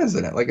bananas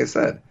in it, like I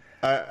said.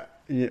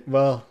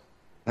 Well...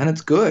 And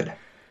it's good.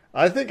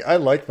 I think I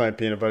like my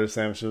peanut butter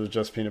sandwiches with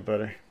just peanut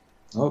butter.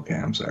 Okay,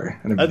 I'm sorry.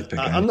 I didn't mean to pick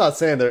I'm not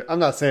saying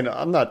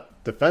I'm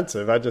not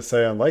defensive. I just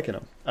say I'm liking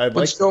them.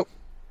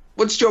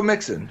 What's Joe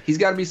mixing? He's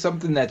got to be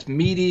something that's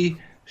meaty,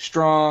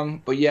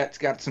 strong, but yet it's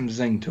got some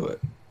zing to it.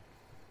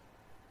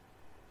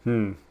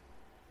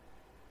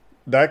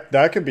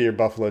 That could be your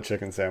buffalo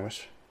chicken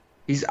sandwich.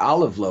 He's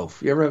olive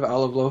loaf. You ever have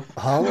olive loaf?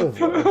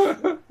 Olive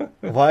loaf.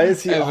 Why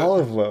is he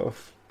olive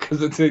loaf?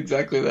 Because it's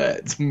exactly that.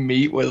 It's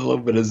meat with a little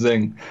bit of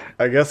zing.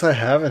 I guess I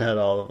haven't had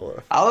olive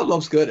loaf. Olive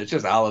loaf's good. It's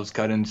just olives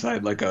cut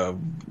inside like a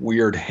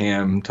weird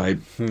ham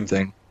type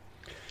thing.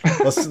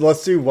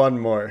 Let's do one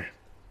more.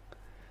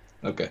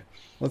 Okay.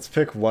 Let's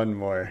pick one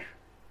more.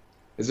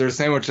 Is there a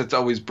sandwich that's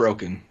always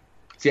broken?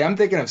 See, I'm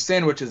thinking of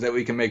sandwiches that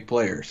we can make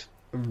players.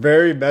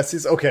 Very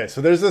messy. Okay,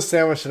 so there's this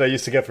sandwich that I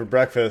used to get for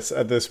breakfast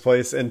at this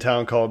place in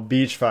town called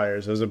Beach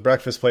Fires. It was a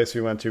breakfast place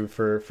we went to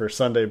for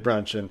Sunday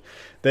brunch, and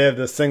they have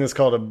this thing that's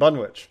called a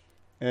bunwich.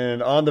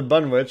 And on the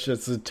bunwich,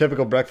 it's a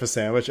typical breakfast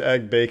sandwich: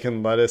 egg,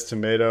 bacon, lettuce,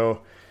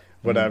 tomato,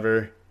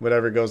 whatever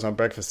goes on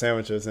breakfast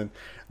sandwiches. And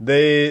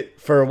they,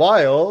 for a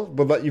while,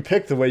 would let you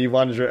pick the way you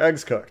wanted your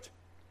eggs cooked.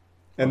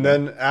 And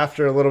then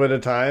after a little bit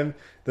of time,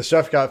 the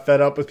chef got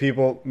fed up with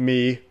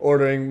me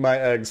ordering my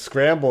eggs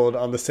scrambled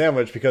on the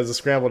sandwich, because the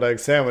scrambled egg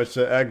sandwich,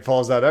 the egg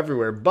falls out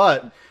everywhere.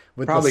 But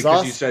with probably the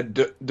sauce, because you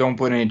said don't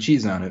put any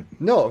cheese on it.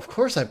 No, of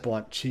course I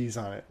want cheese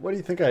on it. What do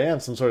you think I am,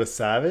 some sort of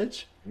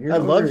savage? I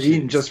love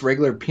eating just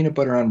regular peanut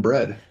butter on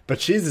bread. But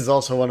cheese is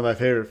also one of my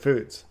favorite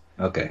foods.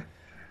 Okay.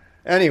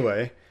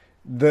 Anyway,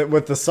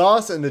 with the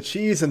sauce and the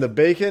cheese and the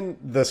bacon,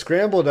 the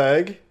scrambled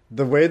egg,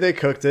 the way they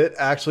cooked it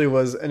actually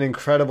was an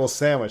incredible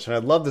sandwich, and I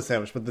love the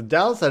sandwich. But the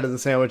downside of the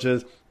sandwich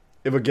is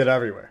it would get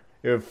everywhere.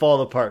 It would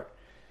fall apart.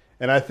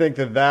 And I think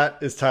that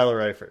is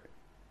Tyler Eifert.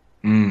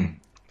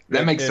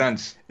 That makes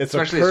sense. It's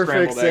especially a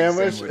perfect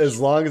sandwich as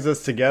long as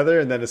it's together,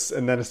 and then it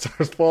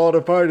starts falling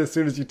apart as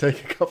soon as you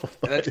take a couple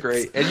bites. That's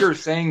great. As you're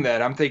saying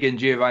that, I'm thinking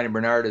Giovanni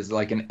Bernard is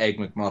like an egg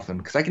McMuffin,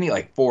 because I can eat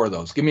like 4 of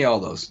those. Give me all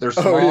those. They're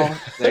small.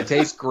 They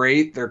taste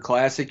great. They're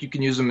classic. You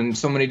can use them in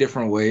so many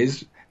different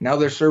ways. Now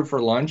they're served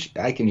for lunch.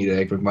 I can eat an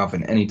egg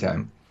McMuffin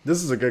anytime.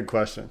 This is a good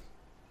question.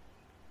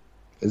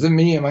 Is it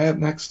me? Am I up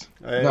next?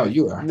 No,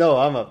 you are. No,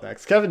 I'm up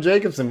next. Kevin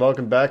Jacobson,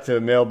 welcome back to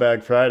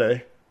Mailbag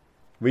Friday.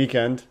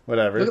 Weekend,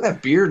 whatever. Look at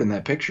that beard in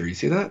that picture. You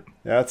see that?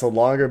 Yeah, it's a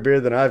longer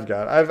beard than I've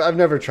got. I've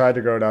never tried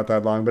to grow it out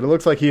that long, but it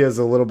looks like he has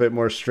a little bit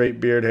more straight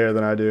beard hair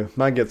than I do.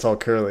 Mine gets all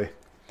curly.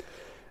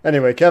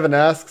 Anyway, Kevin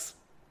asks,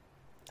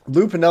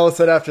 Lou Piniella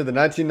said after the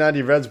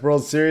 1990 Reds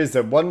World Series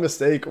that one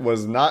mistake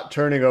was not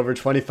turning over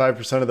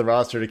 25% of the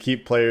roster to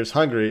keep players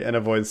hungry and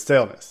avoid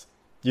staleness.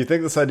 Do you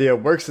think this idea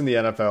works in the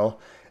NFL?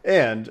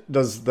 And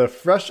does the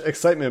fresh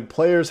excitement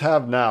players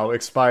have now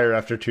expire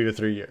after 2 to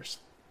 3 years?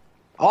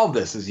 All of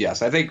this is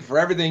yes. I think for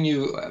everything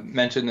you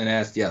mentioned and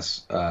asked,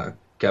 yes,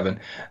 Kevin.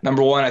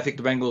 Number one, I think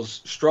the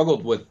Bengals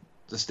struggled with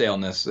the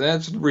staleness.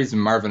 That's the reason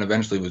Marvin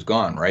eventually was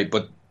gone, right?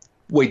 But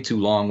way too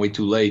long, way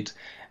too late.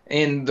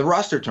 And the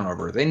roster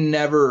turnover, they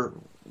never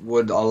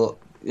would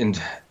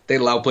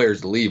they'd allow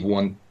players to leave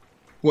one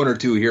or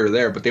two here or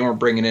there, but they weren't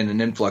bringing in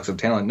an influx of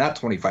talent, not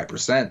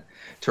 25%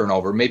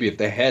 turnover. Maybe if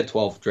they had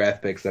 12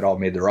 draft picks that all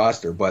made the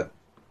roster, but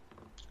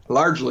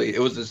largely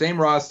it was the same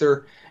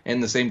roster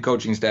and the same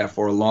coaching staff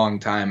for a long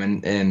time,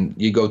 and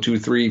you go 2,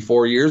 3,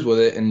 4 years with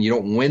it and you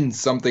don't win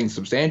something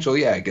substantial,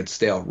 yeah, it gets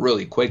stale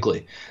really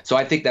quickly. So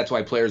I think that's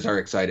why players are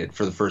excited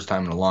for the first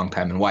time in a long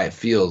time, and why it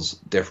feels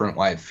different,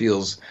 why it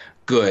feels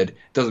good.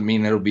 Doesn't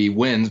mean it'll be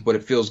wins, but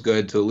it feels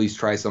good to at least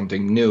try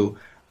something new.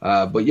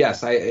 But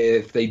yes,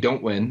 if they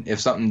don't win, if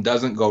something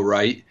doesn't go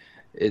right,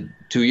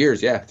 2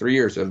 years, 3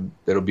 years,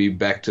 it'll be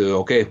back to,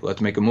 okay,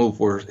 let's make a move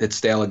where it's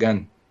stale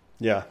again.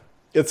 Yeah.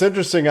 It's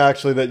interesting,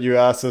 actually, that you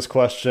asked this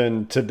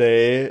question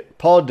today.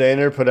 Paul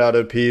Dehner put out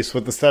a piece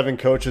with the 7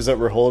 coaches that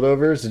were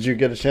holdovers. Did you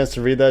get a chance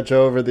to read that,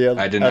 Joe, over the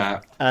I did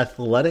not.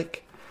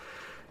 Athletic?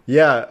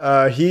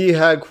 Yeah, he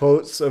had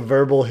quotes, a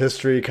verbal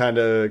history kind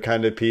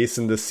of piece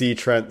in the C.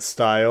 Trent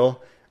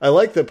style. I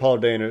like that Paul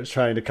Dehner is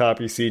trying to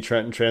copy C.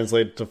 Trent and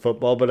translate it to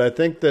football, but I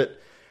think that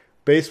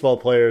baseball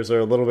players are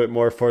a little bit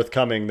more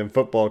forthcoming than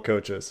football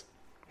coaches.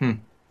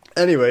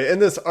 Anyway, in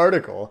this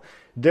article,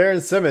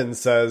 Darren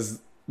Simmons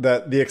says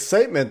that the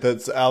excitement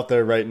that's out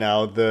there right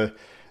now,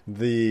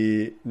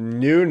 the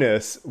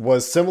newness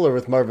was similar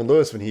with Marvin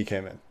Lewis when he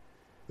came in.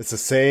 It's the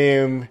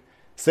same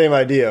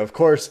idea. Of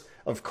course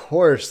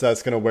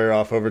that's going to wear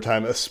off over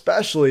time,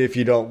 especially if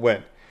you don't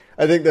win.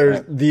 I think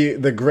there's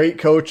the great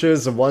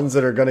coaches, the ones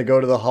that are going to go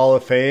to the Hall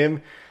of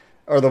Fame,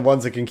 are the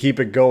ones that can keep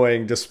it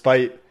going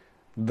despite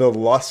the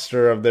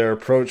luster of their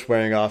approach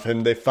wearing off,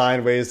 and they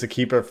find ways to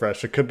keep it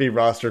fresh. It could be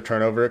roster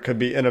turnover. It could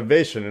be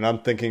innovation, and I'm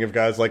thinking of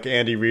guys like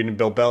Andy Reid and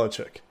Bill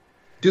Belichick.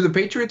 Do the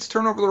Patriots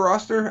turn over the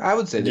roster? I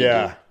would say they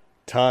do.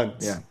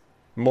 Tons. Yeah.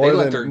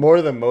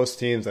 More than most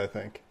teams, I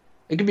think.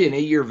 It could be an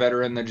 8-year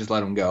veteran, then just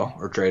let him go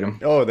or trade him.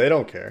 Oh, they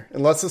don't care.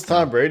 Unless it's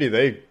Tom Brady,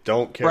 they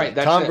don't care. Right,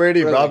 Tom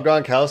Brady, really. Rob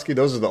Gronkowski,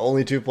 those are the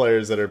only two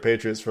players that are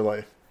Patriots for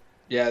life.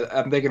 Yeah,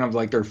 I'm thinking of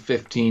like their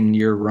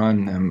 15-year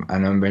run, and I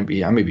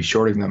may be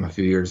shorting them a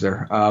few years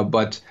there.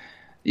 But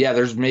yeah,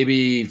 there's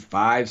maybe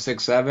 5,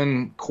 6,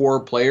 7 core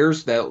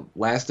players that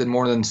lasted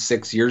more than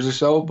 6 years or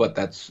so. But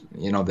that's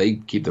they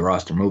keep the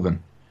roster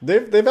moving.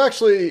 They've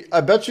actually,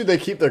 I bet you they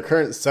keep their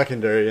current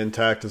secondary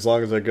intact as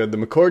long as they're good. The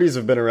McCourties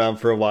have been around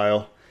for a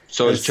while.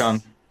 So is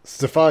Chung.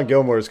 Stephon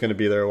Gilmore is going to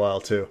be there a while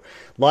too.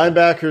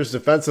 Linebackers,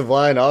 defensive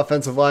line,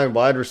 offensive line,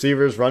 wide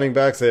receivers, running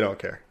backs, they don't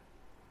care.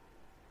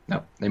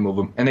 No, they move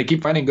them, and they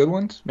keep finding good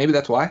ones. Maybe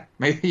that's why.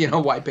 Maybe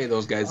why pay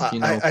those guys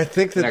if I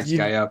think that next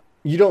guy up.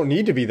 You don't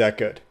need to be that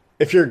good.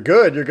 If you're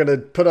good, you're going to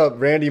put up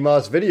Randy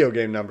Moss video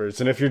game numbers,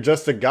 and if you're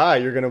just a guy,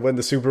 you're going to win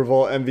the Super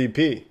Bowl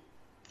MVP.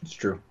 It's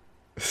true.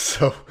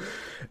 So,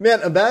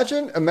 man,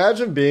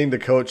 imagine being the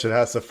coach that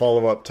has to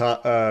follow up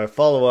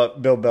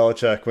Bill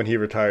Belichick when he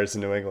retires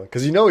in New England,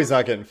 because he's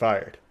not getting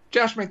fired.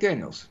 Josh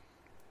McDaniels,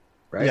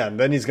 right? Yeah, and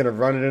then he's going to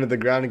run it into the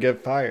ground and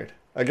get fired.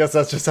 I guess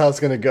that's just how it's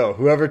going to go.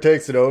 Whoever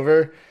takes it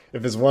over,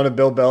 if it's one of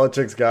Bill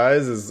Belichick's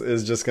guys,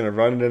 is just going to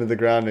run it into the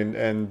ground,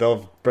 and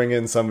they'll bring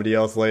in somebody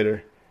else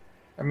later.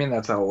 I mean,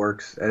 that's how it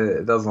works.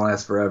 It doesn't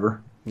last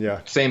forever.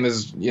 Yeah. Same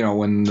as,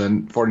 when the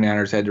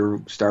 49ers had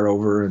to start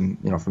over and,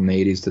 from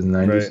the 80s to the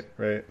 90s.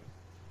 Right.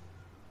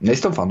 And they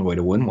still found a way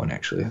to win one,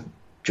 actually.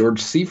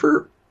 George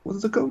Seifert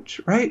was the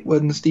coach, right?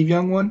 Wasn't the Steve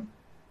Young one?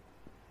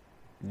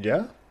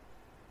 Yeah.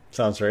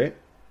 Sounds right.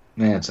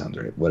 Yeah, it sounds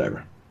right.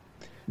 Whatever.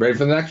 Ready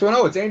for the next one?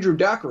 Oh, it's Andrew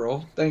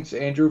Dockerow. Thanks,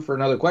 Andrew, for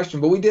another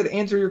question. But we did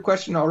answer your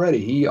question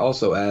already. He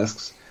also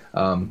asks,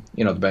 the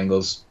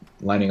Bengals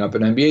lining up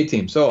an NBA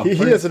team. So he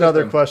has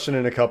another question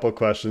and a couple of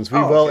questions. We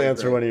will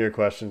answer one of your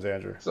questions,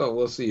 Andrew. So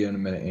we'll see you in a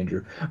minute,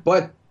 Andrew.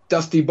 But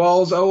Dusty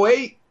Balls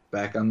 08,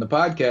 back on the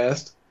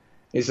podcast.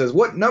 He says,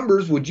 what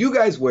numbers would you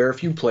guys wear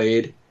if you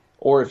played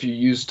or if you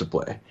used to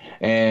play?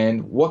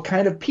 And what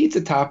kind of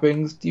pizza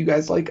toppings do you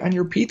guys like on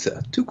your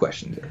pizza? 2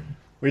 questions there.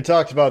 We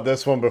talked about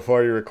this one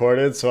before you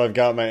recorded, so I've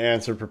got my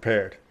answer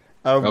prepared.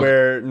 I would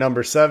wear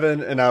number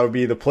 7, and I would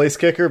be the place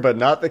kicker, but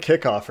not the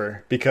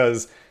kickoffer,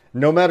 because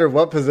no matter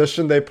what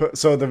position they put...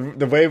 So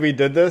the way we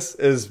did this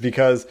is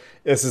because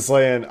it's just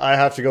saying I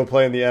have to go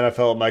play in the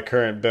NFL at my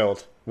current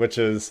build, which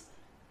is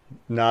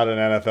not an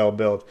NFL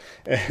build.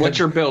 What's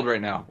your build right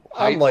now?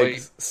 I'm like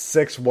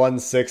 6'1",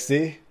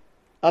 160.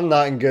 I'm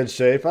not in good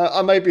shape.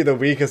 I might be the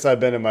weakest I've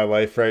been in my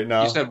life right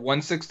now. You said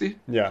 160?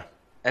 Yeah.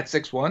 At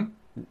 6'1"?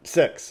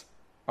 6.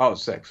 Oh,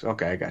 6.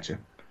 Okay, I got you.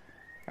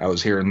 I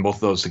was hearing both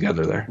those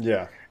together there.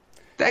 Yeah.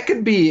 That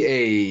could be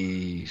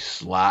a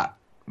slot,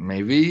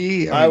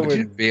 maybe. I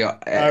would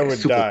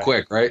super die.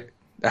 quick, right?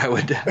 I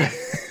would die.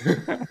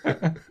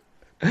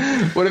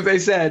 What if they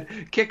said,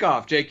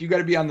 kickoff, Jake, you got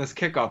to be on this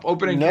kickoff,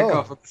 opening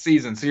kickoff of the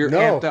season, so you're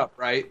amped up,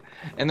 right?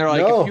 And they're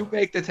like, if you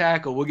make the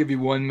tackle, we'll give you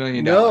 $1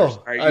 million.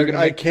 Are you going to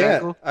make the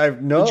tackle?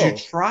 Would you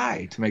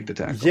try to make the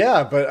tackle?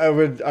 Yeah, but I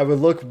would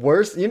look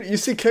worse. You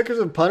see kickers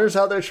and punters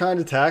out there trying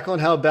to tackle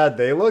and how bad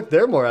they look.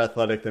 They're more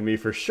athletic than me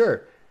for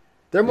sure.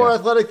 They're more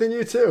athletic than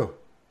you too.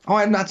 Oh,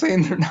 I'm not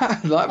saying they're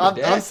not.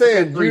 I'm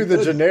saying you,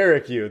 the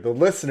generic you, the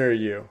listener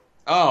you.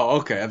 Oh,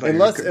 okay. I thought you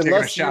were taking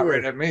a shot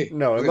right at me.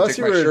 No, unless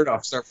you were... take my shirt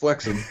off, start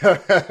flexing.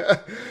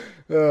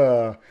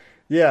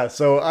 Yeah,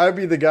 so I'd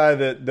be the guy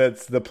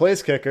that's the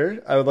place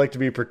kicker. I would like to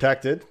be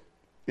protected.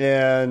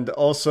 And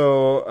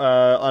also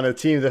on a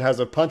team that has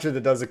a puncher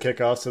that does a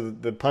kickoff, so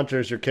the puncher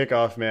is your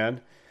kickoff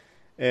man.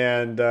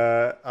 And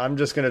I'm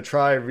just going to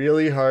try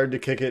really hard to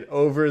kick it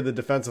over the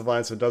defensive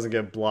line so it doesn't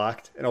get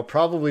blocked. And I'll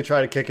probably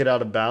try to kick it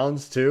out of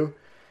bounds too,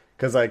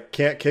 because I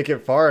can't kick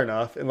it far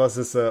enough unless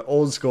it's an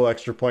old school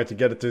extra point to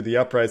get it through the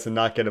uprights and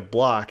not get it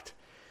blocked.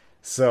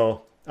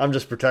 So I'm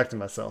just protecting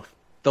myself.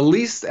 The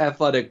least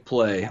athletic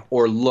play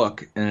or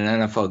look in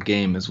an NFL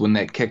game is when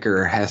that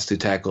kicker has to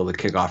tackle the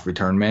kickoff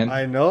return man.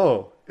 I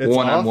know. It's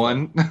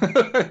one-on-one.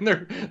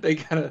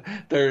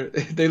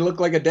 They look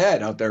like a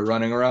dad out there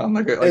running around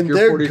like and your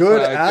they're 45,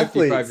 good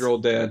athletes.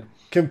 55-year-old dad.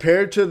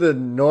 Compared to the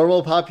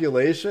normal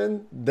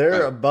population,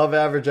 they're above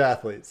average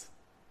athletes.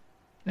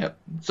 Yep.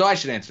 So I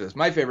should answer this.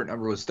 My favorite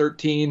number was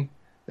 13.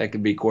 That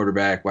could be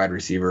quarterback, wide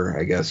receiver,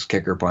 I guess,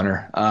 kicker,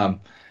 punter.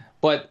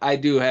 But I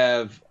do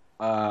have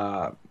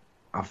a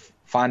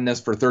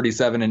fondness for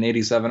 37 and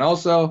 87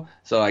 also.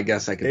 So I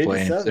guess I could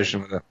play any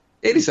position with it.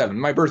 87,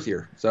 my birth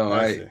year.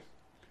 So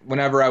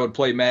whenever I would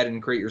play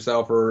Madden Create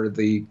Yourself or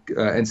the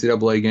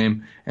NCAA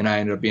game, and I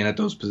ended up being at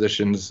those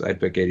positions, I'd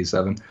pick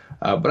 87.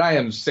 But I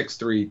am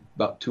 6'3",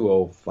 about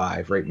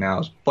 205 right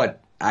now. But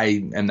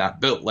I am not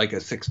built like a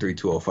 6'3",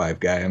 205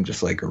 guy. I'm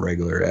just like a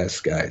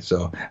regular-ass guy.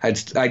 So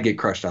I'd get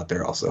crushed out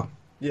there also.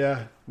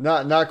 Yeah,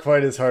 not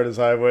quite as hard as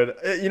I would.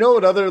 You know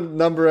what other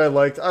number I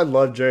liked? I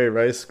loved Jerry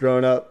Rice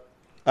growing up.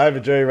 I have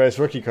a Jerry Rice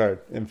rookie card,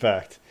 in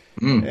fact.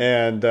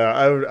 And the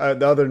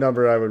other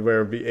number I would wear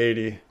would be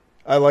 80.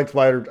 I like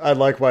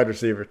wide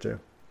receiver too.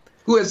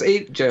 Who has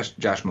 8?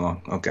 Josh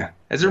Malone. Okay.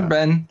 Has there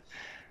been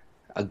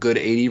a good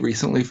 80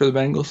 recently for the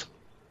Bengals?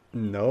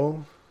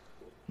 No.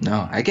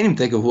 I can't even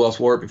think of who else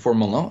wore it before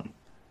Malone.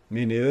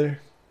 Me neither.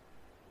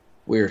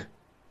 Weird.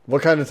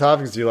 What kind of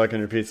toppings do you like on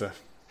your pizza?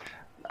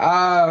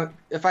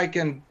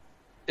 If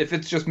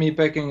it's just me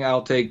picking,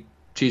 I'll take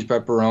cheese,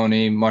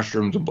 pepperoni,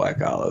 mushrooms, and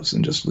black olives,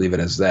 and just leave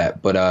it as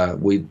that. But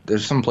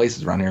there's some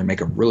places around here that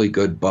make a really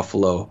good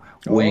buffalo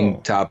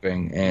wing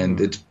topping, and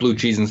it's blue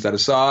cheese instead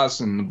of sauce,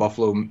 and the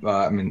buffalo,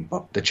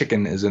 the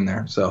chicken is in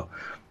there, so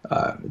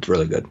it's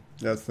really good.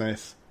 That's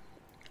nice.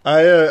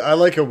 I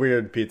like a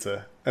weird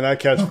pizza, and I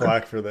catch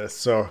flack for this,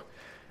 so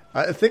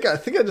I think I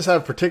just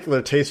have a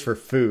particular taste for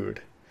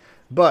food,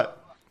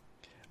 but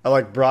I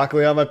like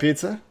broccoli on my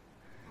pizza.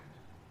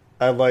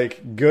 I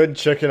like good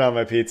chicken on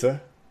my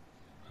pizza.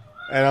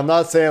 And I'm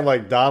not saying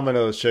like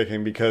Domino's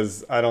chicken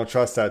because I don't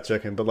trust that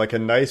chicken, but like a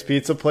nice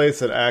pizza place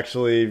that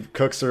actually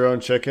cooks their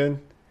own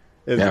chicken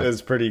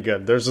is pretty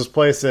good. There's this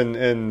place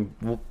in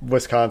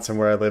Wisconsin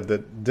where I live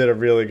that did a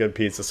really good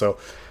pizza. So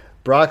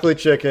broccoli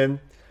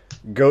chicken,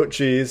 goat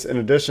cheese, in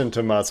addition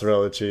to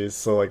mozzarella cheese.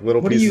 So like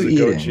little pieces of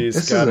goat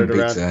cheese scattered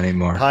around.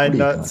 Anymore. Pine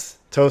nuts,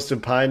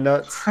 toasted pine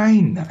nuts.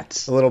 Pine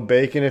nuts. A little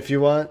bacon if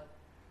you want.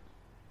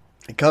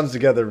 It comes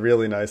together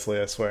really nicely,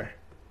 I swear.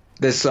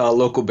 This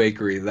local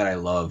bakery that I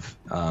love,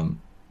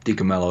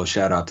 DiCamello,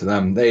 shout out to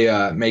them.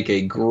 They make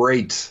a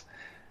great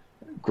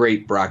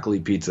broccoli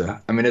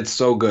pizza. I mean, it's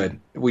so good.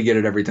 We get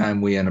it every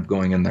time we end up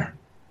going in there.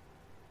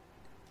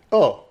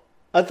 Oh,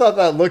 I thought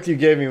that look you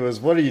gave me was,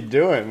 what are you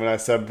doing when I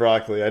said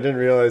broccoli? I didn't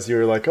realize you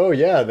were like, oh,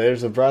 yeah,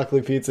 there's a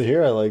broccoli pizza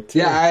here I like, too.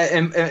 Yeah,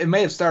 it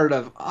may have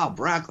started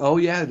broccoli. Oh,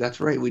 yeah, that's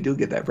right. We do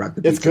get that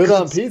broccoli pizza. It's good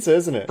on pizza,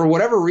 isn't it? For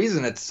whatever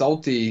reason, it's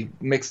salty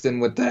mixed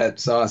in with that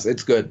sauce.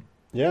 It's good.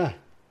 Yeah,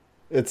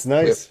 it's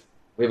nice.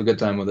 We have a good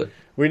time with it.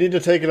 We need to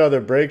take another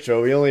break,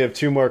 Joe. We only have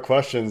 2 more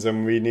questions,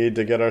 and we need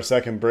to get our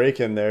second break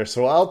in there.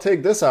 So I'll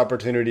take this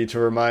opportunity to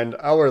remind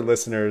our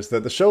listeners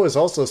that the show is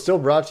also still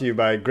brought to you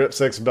by Grip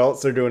 6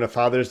 Belts. They're doing a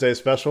Father's Day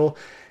special.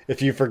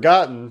 If you've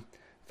forgotten,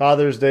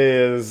 Father's Day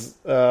is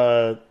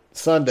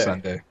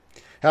Sunday.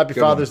 Happy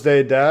Father's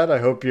Day, Dad. I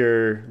hope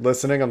you're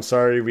listening. I'm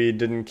sorry we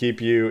didn't keep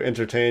you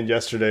entertained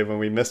yesterday when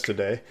we missed a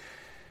day.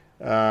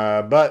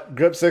 But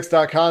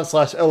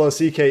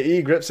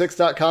grip6.com/LOCKE,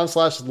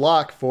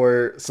 grip6.com/lock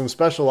for some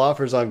special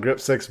offers on Grip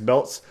 6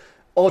 belts.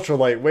 Ultra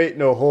lightweight,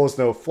 no holes,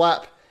 no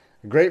flap.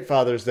 Great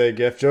Father's Day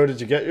gift. Joe,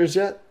 did you get yours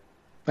yet?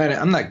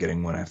 I'm not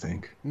getting one, I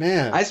think.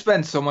 Man. I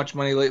spend so much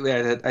money lately,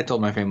 I told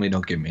my family,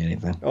 don't give me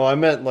anything. Oh, I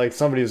meant like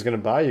somebody was going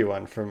to buy you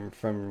one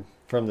from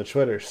the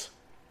Twitters.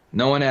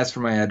 No one asked for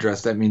my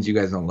address. That means you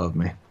guys don't love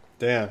me.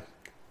 Damn.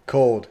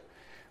 Cold.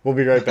 We'll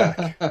be right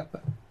back.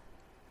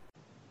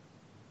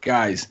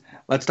 Guys,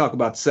 let's talk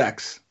about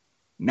sex.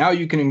 Now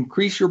you can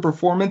increase your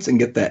performance and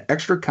get that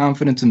extra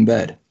confidence in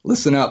bed.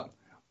 Listen up.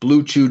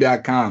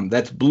 BlueChew.com.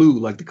 That's blue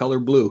like the color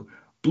blue.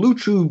 Blue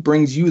Chew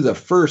brings you the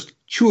first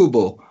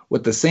chewable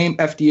with the same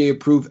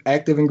FDA-approved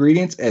active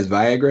ingredients as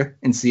Viagra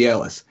and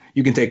Cialis.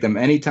 You can take them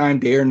anytime,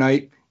 day or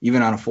night,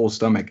 even on a full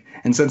stomach.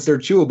 And since they're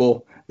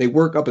chewable, they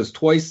work up as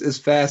twice as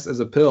fast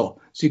as a pill,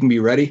 so you can be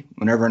ready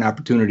whenever an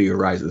opportunity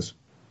arises.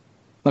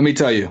 Let me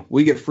tell you,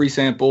 we get free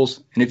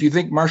samples, and if you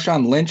think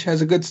Marshawn Lynch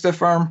has a good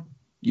stiff arm,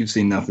 you've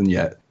seen nothing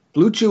yet.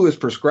 Blue Chew is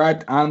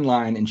prescribed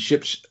online and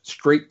ships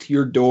straight to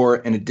your door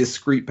in a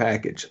discreet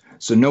package.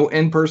 So no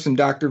in-person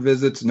doctor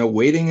visits, no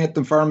waiting at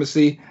the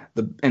pharmacy,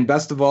 and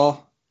best of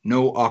all,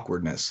 no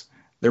awkwardness.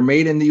 They're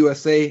made in the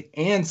USA,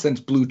 and since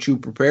Blue Chew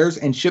prepares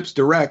and ships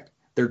direct,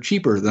 they're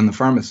cheaper than the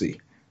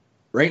pharmacy.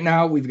 Right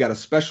now, we've got a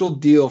special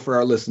deal for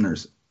our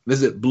listeners.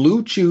 Visit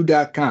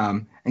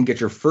BlueChew.com and get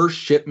your first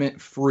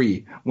shipment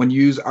free when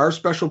you use our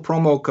special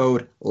promo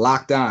code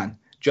LOCKEDON.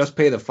 Just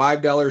pay the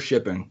 $5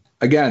 shipping.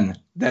 Again,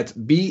 that's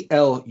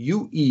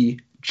BLUE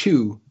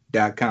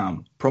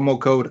Chew.com. Promo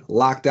code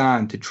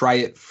LOCKEDON to try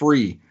it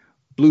free.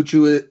 Blue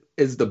Chew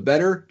is the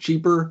better,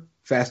 cheaper,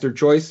 faster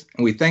choice,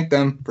 and we thank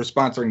them for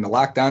sponsoring the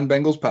Locked On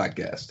Bengals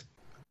podcast.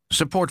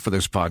 Support for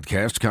this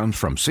podcast comes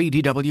from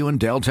CDW and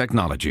Dell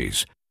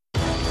Technologies.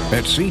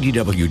 At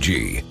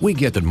CDWG, we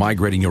get that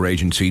migrating your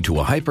agency to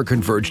a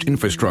hyper-converged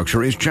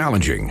infrastructure is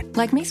challenging.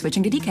 Like me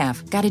switching to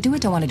decaf. Gotta do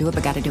it, don't want to do it,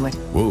 but gotta do it.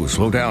 Whoa,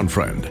 slow down,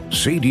 friend.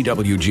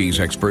 CDWG's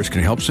experts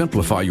can help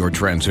simplify your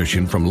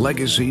transition from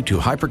legacy to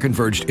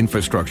hyper-converged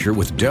infrastructure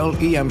with Dell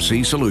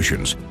EMC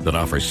solutions that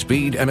offer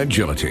speed and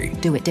agility.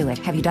 Do it, do it.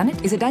 Have you done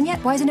it? Is it done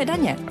yet? Why isn't it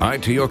done yet?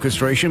 IT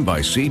orchestration by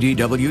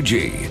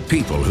CDWG.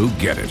 People who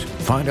get it.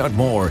 Find out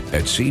more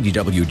at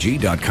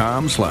cdwg.com/Dell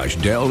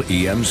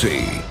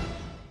EMC.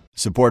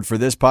 Support for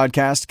this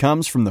podcast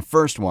comes from The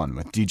First One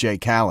with DJ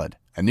Khaled,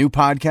 a new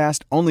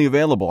podcast only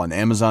available on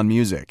Amazon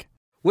Music.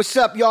 What's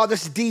up, y'all?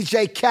 This is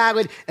DJ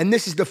Khaled, and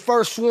this is The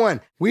First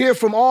One. We hear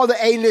from all the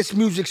A-list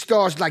music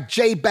stars like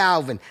J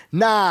Balvin,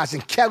 Nas,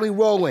 and Kelly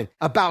Rowland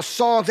about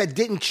songs that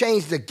didn't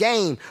change the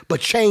game,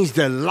 but changed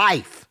their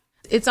life.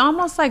 It's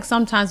almost like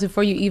sometimes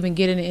before you even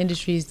get in the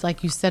industry, it's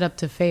like you set up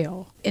to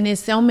fail. And there's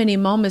so many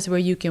moments where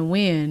you can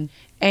win.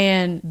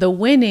 And the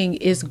winning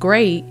is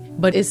great,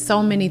 but it's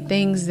so many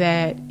things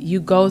that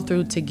you go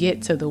through to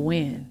get to the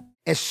win.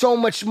 And so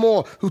much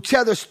more, who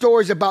tell their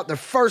stories about their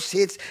first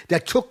hits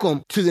that took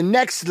them to the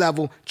next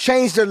level,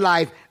 changed their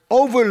life,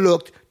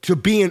 overlooked to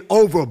being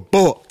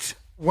overbooked.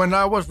 When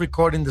I was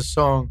recording the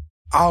song,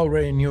 I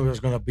already knew it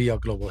was going to be a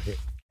global hit.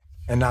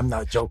 And I'm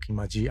not joking,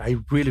 my G. I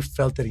really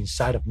felt it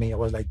inside of me. I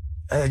was like,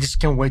 I just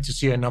can't wait to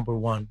see it number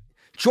one.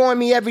 Join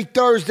me every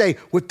Thursday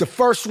with The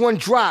First One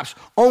drops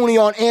only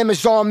on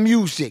Amazon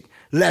Music.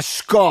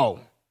 Let's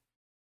go.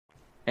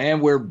 And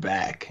we're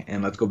back.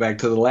 And let's go back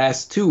to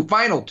the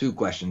final two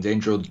questions.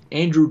 Andrew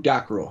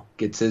Dockrell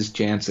gets his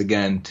chance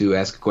again to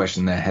ask a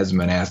question that hasn't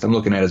been asked. I'm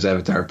looking at his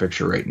avatar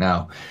picture right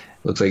now.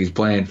 Looks like he's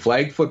playing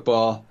flag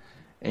football.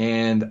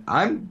 And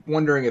I'm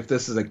wondering if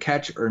this is a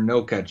catch or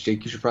no catch.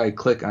 Jake, you should probably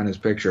click on his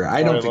picture.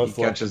 I don't think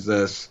he catches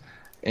this.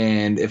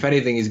 And if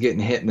anything, he's getting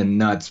hit in the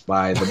nuts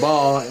by the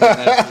ball and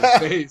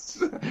that's his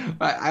face.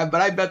 But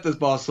I bet this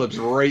ball slips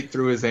right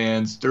through his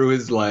hands, through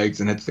his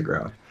legs, and hits the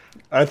ground.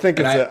 I think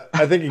he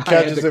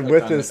catches it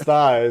with his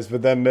thighs,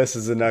 but then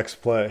misses the next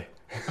play.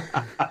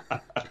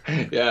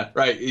 Yeah,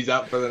 right. He's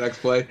out for the next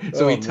play.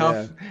 So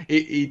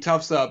he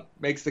toughs up,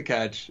 makes the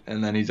catch,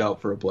 and then he's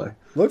out for a play.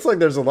 Looks like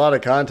there's a lot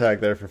of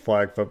contact there for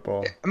flag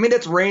football. I mean,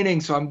 it's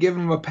raining, so I'm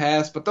giving him a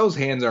pass, but those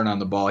hands aren't on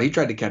the ball. He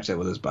tried to catch that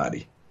with his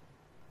body.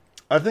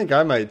 I think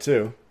I might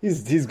too.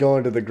 He's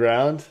going to the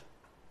ground.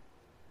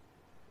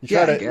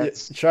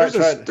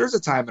 There's a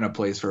time and a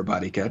place for a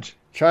body catch.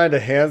 Trying to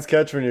hands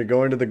catch when you're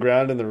going to the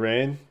ground in the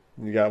rain.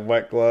 You got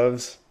wet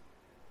gloves.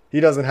 He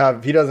doesn't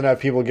have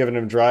people giving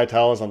him dry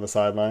towels on the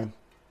sideline.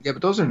 Yeah,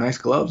 but those are nice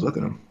gloves. Look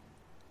at them.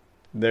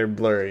 They're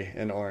blurry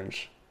and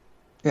orange.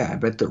 Yeah, I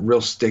bet they're real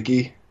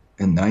sticky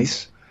and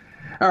nice.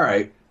 All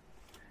right.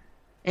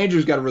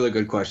 Andrew's got a really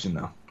good question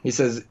though. He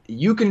says,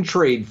 you can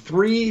trade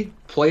 3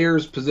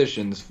 players'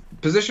 position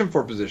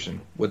for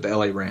position with the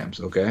LA Rams,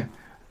 okay?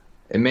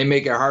 It may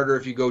make it harder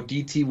if you go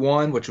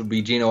DT1, which would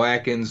be Geno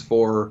Atkins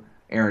for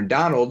Aaron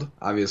Donald,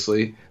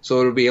 obviously.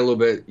 So it'll be a little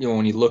bit,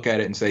 when you look at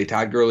it and say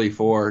Todd Gurley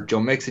for Joe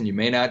Mixon, you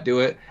may not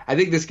do it. I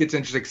think this gets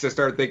interesting because I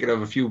started thinking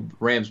of a few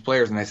Rams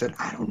players, and I said,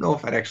 I don't know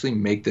if I'd actually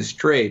make this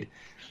trade.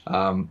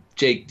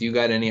 Jake, do you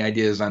got any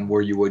ideas on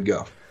where you would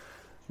go?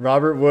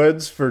 Robert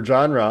Woods for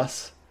John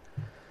Ross.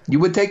 You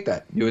would take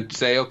that. You would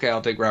say, okay,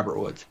 I'll take Robert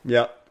Woods.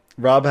 Yep.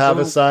 Rob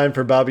Havasine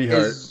for Bobby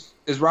Hart.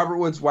 Is Robert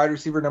Woods wide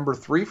receiver number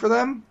 3 for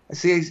them? I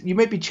see. You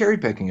might be cherry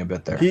picking a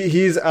bit there.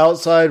 He's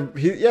outside.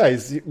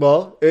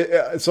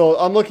 So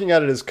I'm looking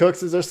at it as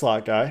Cooks is their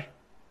slot guy,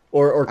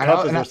 or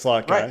Kupp is their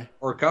slot guy. Right.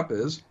 Or Kupp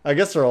is. I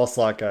guess they're all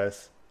slot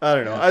guys. I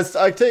don't know.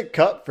 I take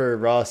Kupp for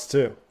Ross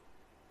too.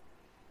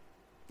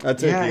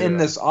 In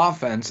this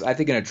offense, I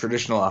think in a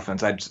traditional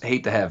offense, I'd just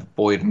hate to have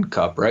Boyd and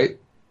Kupp, right?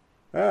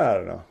 I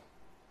don't know.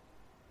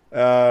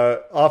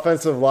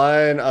 Offensive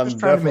line, I'm just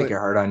trying to make it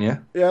hard on you.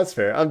 Yeah, that's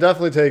fair. I'm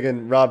definitely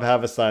taking Rob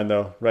Havasine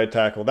though, right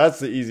tackle. That's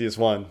the easiest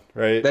one,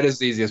 right? That is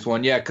the easiest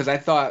one, yeah. Because I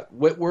thought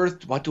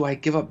Whitworth. What do I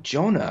give up,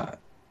 Jonah?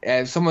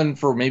 As someone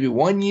for maybe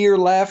 1 year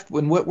left,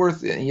 when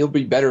Whitworth, he'll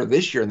be better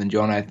this year than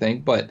Jonah, I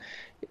think. But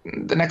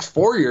the next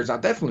 4 years, I'll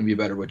definitely be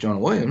better with Jonah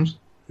Williams.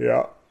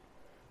 Yeah.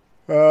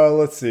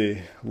 Let's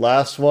see.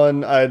 Last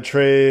one, I'd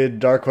trade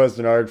Darqueze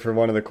Dennard for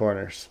one of the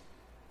corners.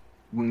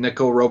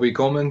 Nico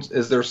Roby-Coleman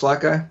is their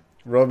slot guy.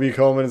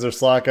 Roby-Coleman is their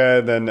slot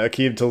guy, then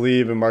Aqib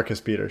Talib and Marcus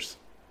Peters.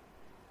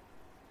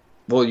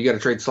 Well, you got to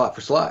trade slot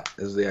for slot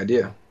is the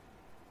idea.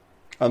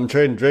 I'm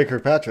trading Drake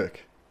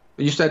Kirkpatrick.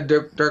 You said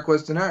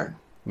Darqueze Dennard.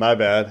 My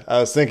bad. I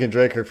was thinking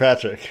Drake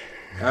Kirkpatrick.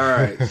 All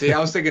right. See, I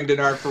was thinking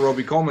Dennard for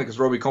Roby-Coleman because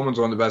Roby-Coleman's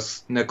one of the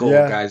best nickel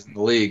guys in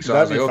the league. So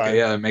I was like, okay,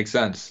 yeah, that makes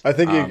sense. I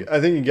think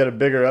you get a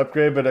bigger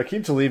upgrade, but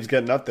Aqib Talib's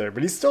getting up there.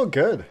 But he's still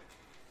good.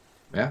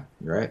 Yeah,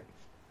 you're right.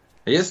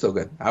 He is still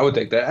good. I would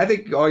take that. I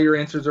think all your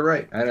answers are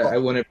right. I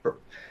wouldn't.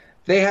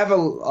 They have a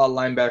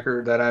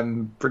linebacker that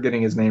I'm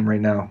forgetting his name right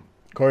now.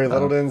 Corey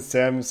Littleton,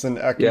 Samson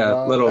Ebukam.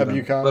 Yeah,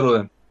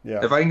 Littleton.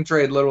 Yeah. If I can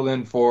trade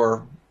Littleton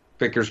for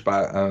pick your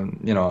spot,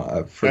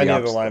 for any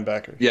of the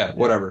linebackers. Yeah,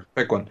 whatever.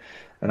 Pick one,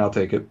 and I'll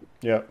take it.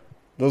 Yeah,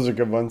 those are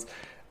good ones.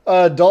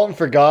 Dalton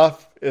for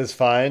Goff is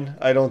fine.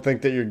 I don't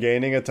think that you're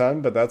gaining a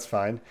ton, but that's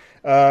fine.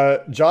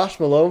 Josh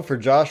Malone for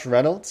Josh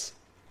Reynolds.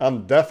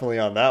 I'm definitely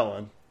on that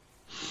one.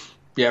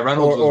 Yeah,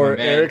 Reynolds or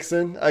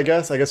Erickson, I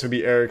guess. I guess it would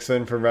be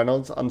Erickson for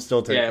Reynolds. I'm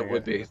still taking it. Yeah, it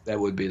would be. That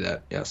would be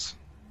that, yes.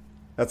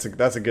 That's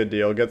a good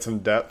deal. Get some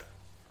depth.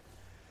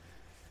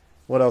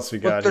 What else we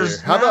got there's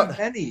here? How not about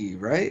many,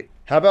 right?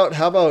 How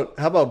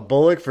about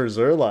Bullock for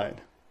Zerline?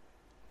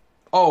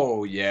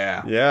 Oh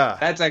yeah, yeah.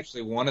 That's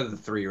actually one of the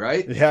three,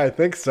 right? Yeah, I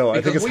think so. Because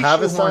I think it's we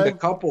Havestein. a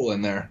couple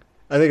in there.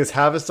 I think it's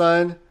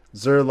Havestein,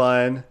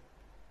 Zerline,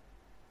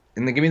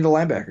 and then give me the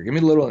linebacker. Give me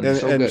Little and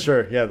good.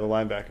 Sure, yeah, the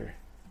linebacker.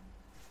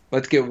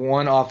 Let's get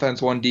one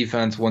offense, one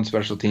defense, one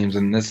special teams,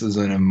 and this is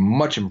in a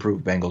much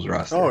improved Bengals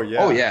roster. Oh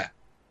yeah. Oh yeah.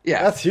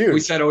 Yeah, that's huge.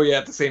 We said, "Oh yeah,"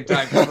 at the same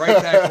time. Right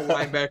tackle,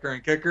 linebacker,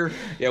 and kicker.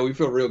 Yeah, we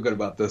feel real good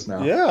about this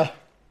now. Yeah.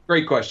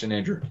 Great question,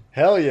 Andrew.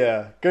 Hell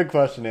yeah. Good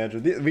question,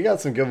 Andrew. We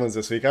got some good ones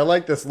this week. I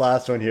like this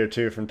last one here,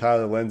 too, from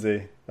Tyler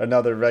Lindsay,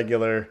 another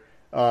regular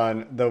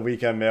on the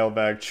Weekend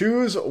Mailbag.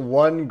 Choose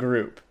one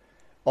group,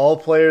 all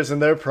players in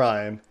their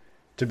prime,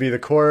 to be the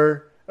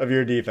core of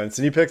your defense.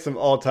 And he picks some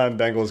all-time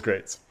Bengals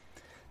greats.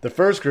 The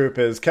first group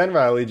is Ken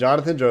Riley,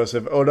 Jonathan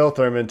Joseph, Odell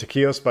Thurman,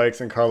 Takeo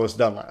Spikes, and Carlos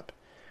Dunlap.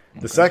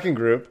 The second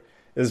group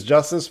is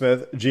Justin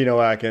Smith,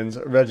 Geno Atkins,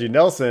 Reggie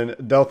Nelson,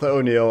 Deltha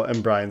O'Neal,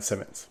 and Brian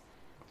Simmons.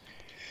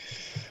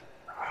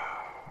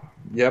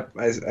 Yep,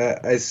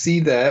 I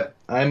see that.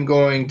 I'm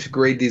going to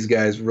grade these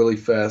guys really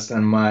fast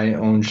on my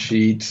own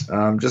sheet,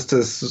 just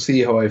to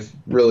see how I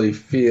really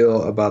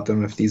feel about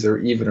them, if these are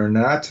even or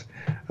not.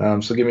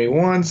 So give me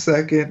 1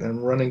 second. I'm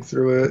running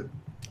through it.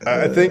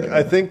 I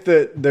think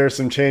that there are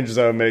some changes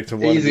I would make to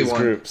one of these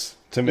groups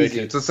to make it.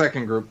 It's a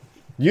second group.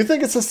 You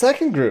think it's a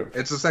second group?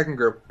 It's a second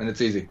group, and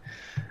it's easy.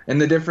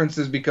 And the difference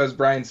is because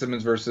Brian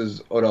Simmons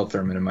versus Odell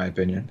Thurman, in my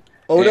opinion.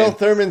 Odell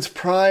Thurman's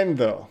prime,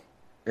 though.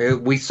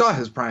 We saw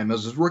his prime. It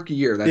was his rookie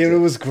year. It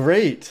was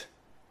great.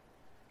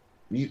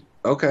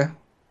 Okay.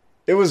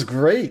 It was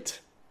great.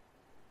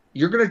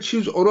 You're going to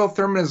choose Odell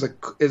Thurman as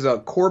a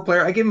core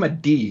player? I gave him a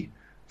D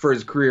for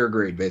his career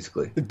grade,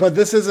 basically. But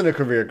this isn't a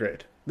career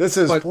grade. This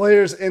is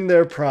players in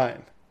their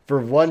prime for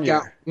 1 year.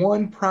 Got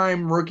one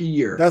prime rookie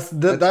year. That's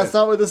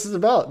not what this is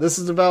about. This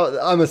is about,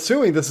 I'm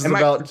assuming this is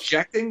about... Am I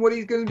projecting what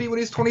he's going to be when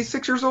he's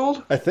 26 years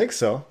old? I think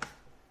so.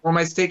 Or am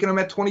I taking him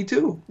at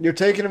 22? You're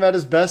taking him at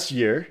his best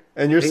year,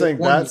 and you're saying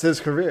that's his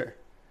career.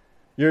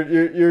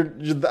 You're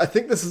I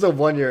think this is a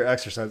 1 year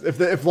exercise.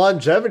 If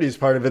longevity is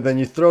part of it, then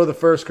you throw the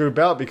first group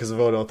out because of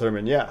Odell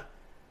Thurman. Yeah.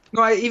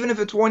 No, even if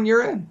it's 1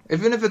 year in,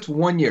 even if it's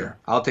 1 year,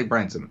 I'll take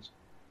Brian Simmons.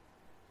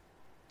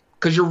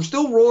 Because you're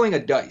still rolling a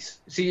dice.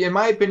 See, in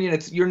my opinion,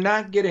 you're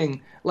not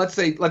getting. Let's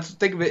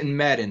think of it in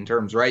Madden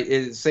terms,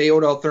 right? Say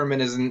Odell Thurman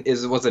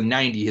was a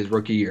 90 his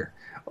rookie year.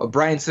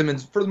 Brian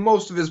Simmons, for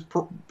most of his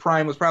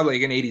prime, was probably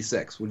like an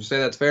 86. Would you say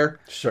that's fair?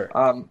 Sure.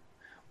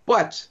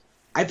 But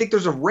I think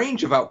there's a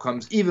range of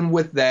outcomes, even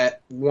with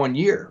that 1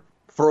 year.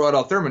 For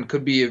Odell Thurman,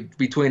 could be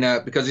between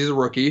because he's a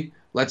rookie,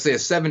 let's say a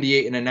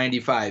 78 and a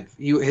 95.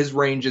 His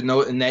range in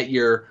that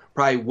year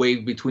probably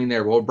waved between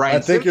there. Well, I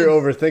think you're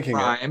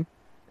overthinking it.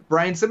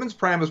 Brian Simmons'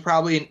 prime was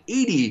probably an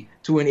 80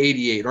 to an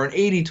 88 or an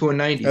 80 to a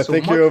 90. I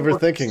think you're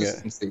overthinking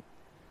it.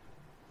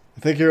 I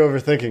think you're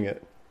overthinking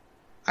it.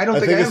 I don't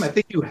think I am. I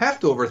think you have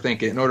to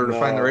overthink it in order to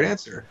find the right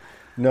answer.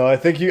 No, I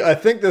think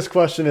this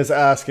question is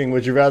asking,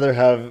 would you rather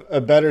have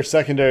a better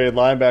secondary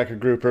linebacker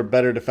group or a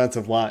better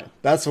defensive line?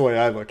 That's the way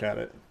I look at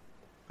it.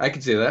 I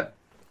can see that.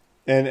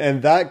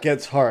 And that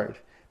gets hard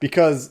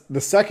because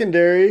the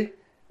secondary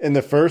in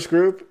the first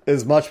group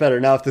is much better.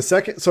 Now, if the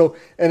second, so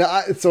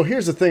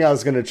here's the thing I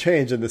was going to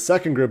change in the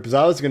second group is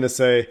I was going to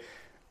say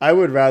I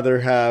would rather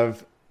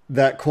have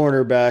that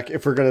cornerback,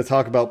 if we're going to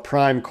talk about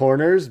prime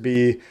corners,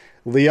 be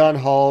Leon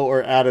Hall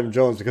or Adam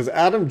Jones, because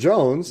Adam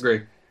Jones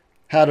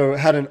had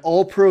an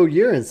All-Pro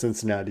year in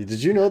Cincinnati.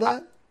 Did you know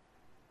that?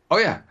 Oh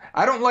yeah,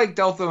 I don't like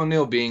Deltha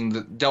O'Neal being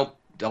the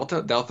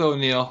Deltha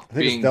O'Neal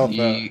being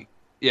the.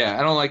 Yeah,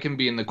 I don't like him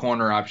being the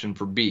corner option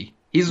for B.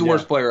 He's the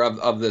worst player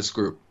of this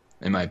group,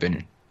 in my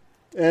opinion.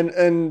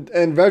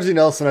 And Reggie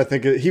Nelson, I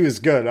think he was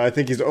good. I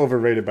think he's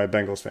overrated by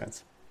Bengals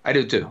fans. I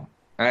do too.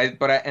 I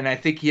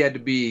think he had to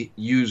be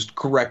used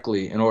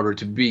correctly in order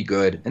to be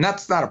good, and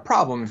that's not a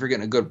problem if you're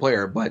getting a good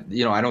player. But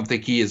I don't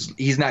think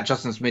he's not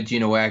Justin Smith,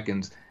 Geno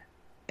Atkins,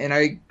 and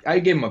I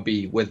gave him a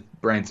B with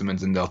Brian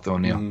Simmons and Deltha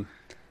O'Neal. Mm-hmm.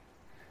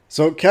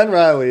 So Ken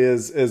Riley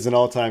is an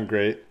all-time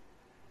great.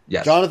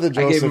 Yes, Jonathan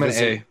Joseph I gave him an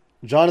A.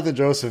 Jonathan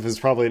Joseph is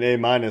probably an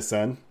A-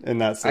 then in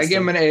that system. I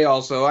give him an A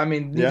also. I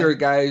mean, neither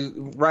guy,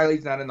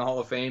 Riley's not in the Hall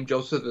of Fame.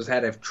 Joseph has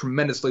had a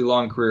tremendously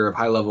long career of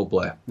high-level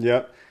play.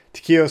 Yep.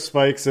 Takeo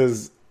Spikes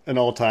is an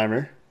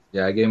all-timer.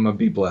 Yeah, I gave him a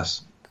B+.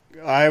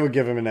 I would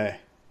give him an A.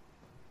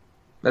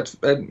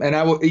 And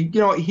I will.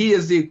 He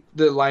is the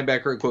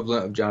linebacker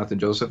equivalent of Jonathan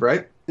Joseph,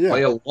 right? Yeah.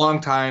 Played a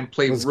long time,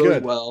 played really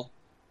well.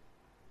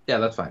 Yeah,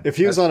 that's fine. If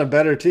he was on a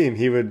better team,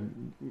 he would.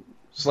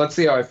 So let's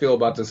see how I feel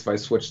about this if I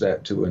switch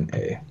that to an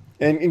A.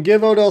 And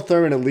give Odell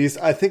Thurman at least.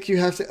 I think you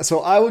have to. So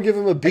I would give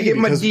him a B. I give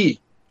him a D.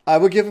 I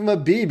would give him a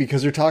B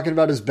because you're talking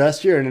about his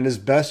best year, and in his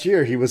best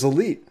year, he was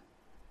elite.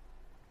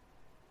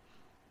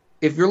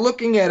 If you're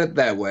looking at it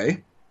that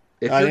way,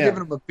 if you're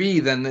giving him a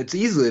B, then it's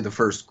easily the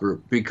first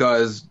group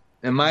because,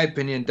 in my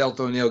opinion,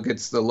 Deltha O'Neal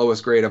gets the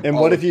lowest grade of all. And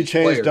what if you these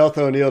change players. Deltha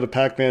O'Neal to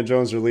Pac-Man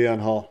Jones or Leon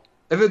Hall?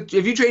 If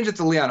you change it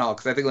to Leon Hall,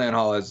 because I think Leon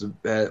Hall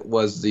at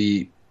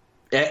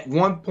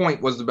one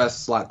point was the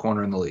best slot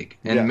corner in the league,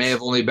 and it may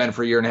have only been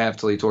for a year and a half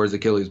till he tore his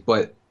Achilles.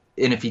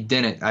 And if he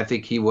didn't, I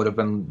think he would have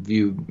been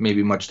viewed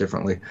maybe much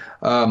differently.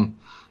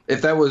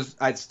 If that was,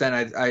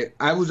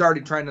 I was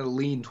already trying to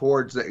lean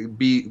towards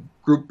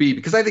Group B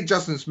because I think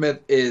Justin Smith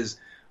is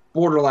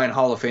borderline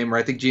Hall of Famer.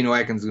 I think Geno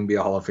Atkins is going to be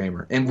a Hall of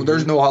Famer, and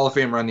there's no Hall of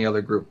Famer on the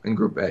other group in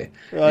Group A.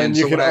 And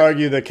you can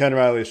argue that Ken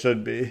Riley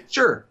should be.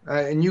 Sure,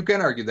 and you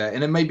can argue that,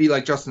 and it may be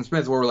like Justin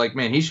Smith, where we're like,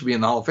 man, he should be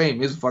in the Hall of Fame.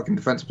 He's a fucking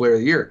Defensive Player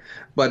of the Year.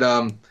 But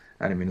I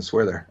didn't mean to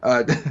swear there.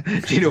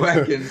 Geno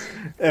Atkins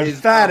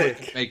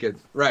emphatic. Is make it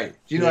right.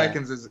 Geno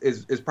Atkins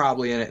is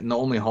probably in it, and the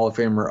only Hall of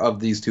Famer of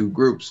these two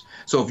groups.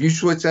 So if you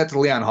switch that to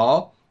Leon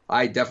Hall,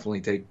 I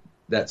definitely take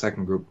that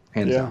second group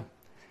hands down.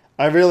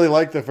 I really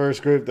like the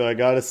first group, though. I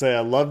got to say, I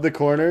love the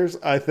corners.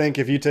 I think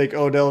if you take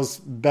Odell's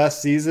best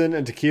season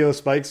and Takeo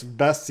Spike's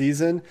best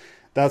season,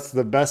 that's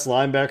the best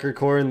linebacker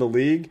core in the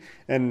league.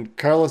 And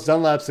Carlos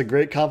Dunlap's a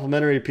great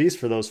complementary piece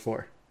for those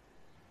four.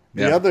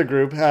 The other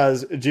group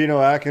has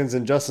Geno Atkins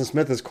and Justin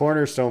Smith as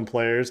cornerstone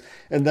players.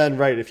 And then,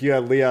 if you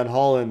had Leon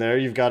Hall in there,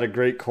 you've got a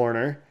great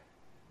corner.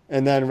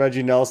 And then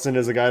Reggie Nelson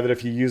is a guy that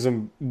if you use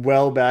him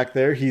well back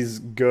there, he's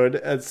good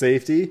at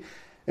safety.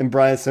 And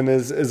Brian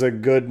Simmons is a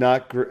good,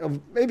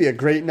 maybe a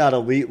great, not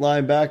elite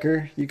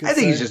linebacker. I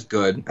think he's just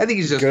good. I think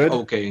he's just good?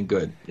 Okay and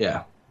good.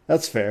 Yeah.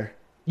 That's fair.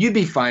 You'd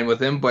be fine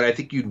with him, but I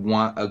think you'd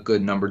want a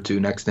good number 2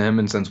 next to him.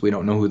 And since we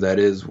don't know who that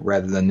is,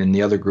 rather than in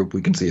the other group,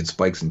 we can see it's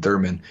Spikes and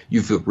Thurman.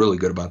 You feel really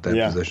good about that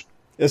position.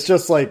 It's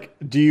just like,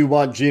 do you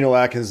want Geno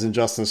Atkins and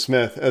Justin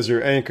Smith as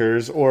your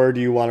anchors, or do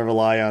you want to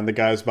rely on the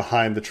guys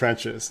behind the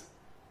trenches?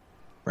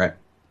 Right.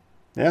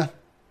 Yeah.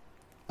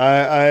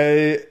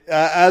 I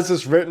as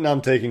it's written,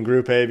 I'm taking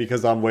Group A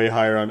because I'm way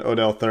higher on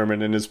Odell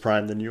Thurman in his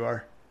prime than you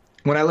are.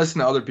 When I listen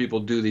to other people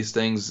do these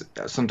things,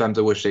 sometimes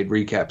I wish they'd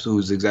recap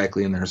who's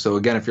exactly in there. So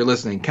again, if you're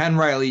listening, Ken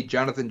Riley,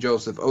 Jonathan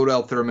Joseph,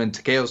 Odell Thurman,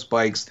 Takeo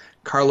Spikes,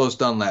 Carlos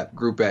Dunlap,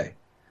 Group A.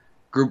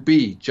 Group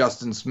B,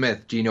 Justin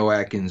Smith, Geno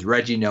Atkins,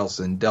 Reggie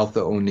Nelson, Deltha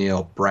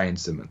O'Neal, Brian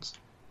Simmons.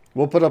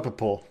 We'll put up a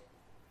poll.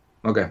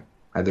 Okay.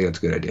 I think that's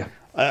a good idea.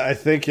 I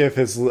think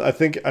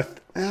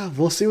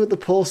we'll see what the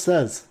poll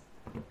says.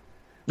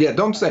 Yeah,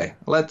 don't say.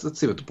 Let's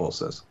see what the poll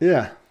says.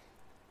 Yeah.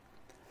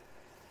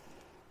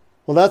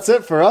 Well, that's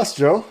it for us,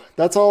 Joe.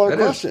 That's all our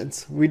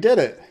questions. We did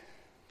it.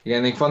 You got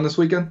anything fun this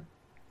weekend?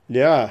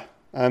 Yeah.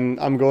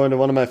 I'm going to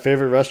one of my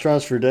favorite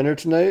restaurants for dinner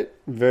tonight.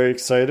 Very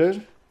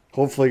excited.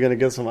 Hopefully going to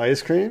get some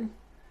ice cream.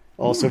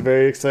 Also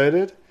very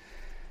excited.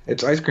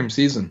 It's ice cream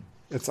season.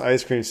 It's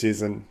ice cream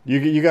season.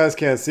 You guys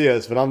can't see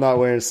us, but I'm not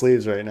wearing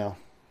sleeves right now.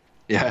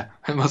 Yeah,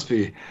 it must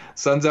be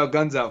sun's out,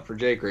 guns out for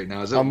Jake right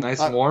now. Is it nice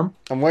and warm?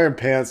 I'm wearing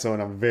pants, though,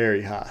 and I'm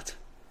very hot.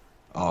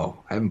 Oh,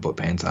 I haven't put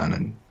pants on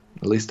in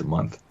at least a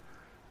month.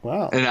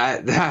 Wow. And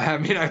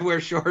I wear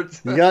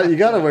shorts. You got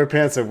to wear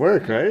pants at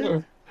work,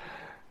 right?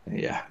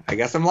 Yeah, I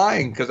guess I'm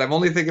lying because I'm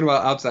only thinking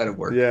about outside of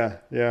work.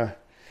 Yeah.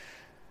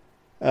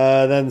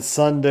 Then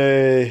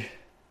Sunday's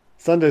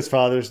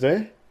Father's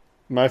Day.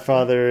 My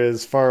father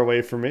is far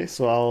away from me,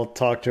 so I'll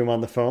talk to him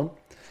on the phone.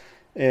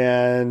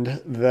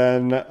 And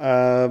then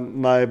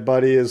my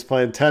buddy is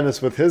playing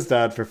tennis with his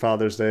dad for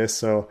Father's Day,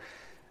 so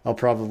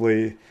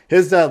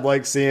his dad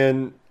likes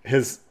seeing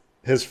his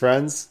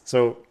friends.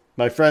 So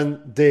my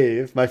friend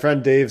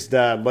Dave's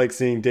dad likes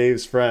seeing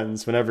Dave's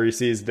friends whenever he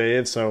sees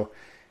Dave, so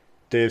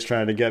Dave's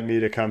trying to get me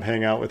to come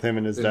hang out with him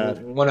and his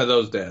dad. One of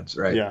those dads,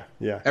 right?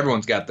 Yeah.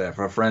 Everyone's got that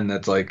for a friend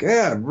that's like,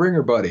 yeah, bring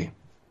her buddy.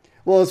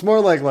 Well, it's more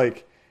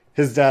like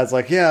his dad's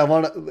like, yeah,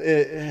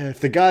 if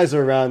the guys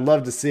are around,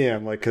 love to see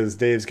him. Like, because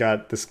Dave's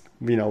got this,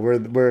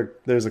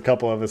 there's a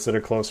couple of us that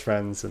are close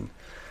friends. And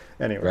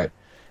anyway. Right.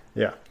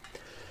 Yeah.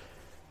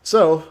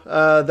 So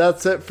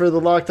that's it for the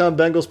Locked On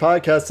Bengals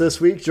podcast this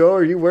week. Joe,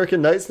 are you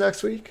working nights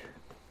next week?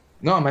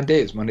 No, I'm on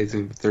days, Monday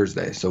through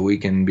Thursday, so we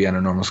can be on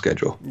a normal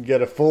schedule. You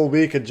get a full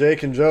week of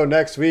Jake and Joe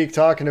next week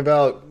talking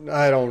about,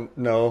 I don't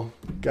know,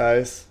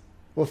 guys.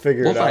 We'll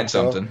figure it out. We'll find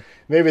something.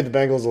 Maybe the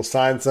Bengals will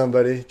sign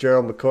somebody.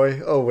 Gerald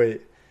McCoy. Oh,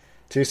 wait.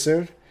 Too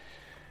soon?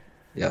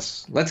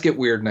 Yes. Let's get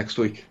weird next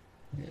week.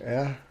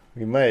 Yeah,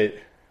 we might.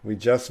 We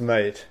just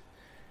might.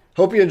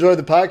 Hope you enjoyed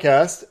the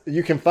podcast.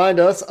 You can find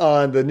us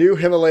on the new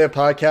Himalaya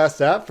podcast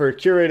app for a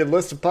curated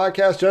list of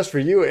podcasts just for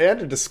you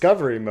and a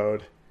discovery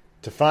mode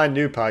to find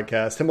new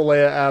podcasts.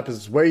 Himalaya app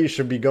is where you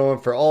should be going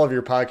for all of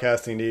your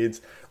podcasting needs.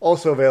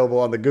 Also available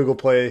on the Google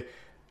Play,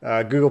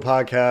 Google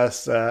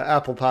Podcasts,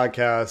 Apple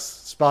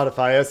Podcasts,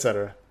 Spotify,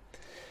 etc.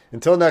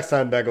 Until next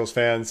time, Bengals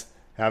fans,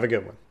 have a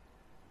good one.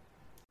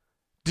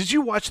 Did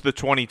you watch the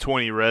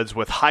 2020 Reds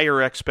with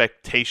higher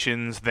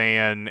expectations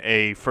than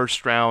a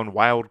first-round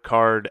wild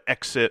card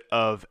exit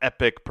of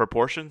epic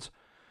proportions?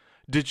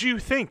 Did you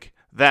think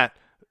that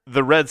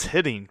the Reds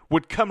hitting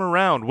would come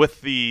around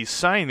with the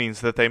signings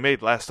that they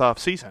made last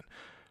offseason?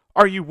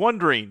 Are you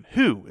wondering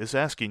who is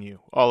asking you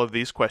all of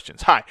these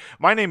questions? Hi,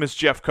 my name is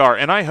Jeff Carr,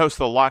 and I host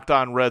the Locked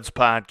On Reds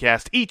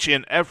podcast each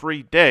and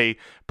every day,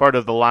 part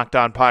of the Locked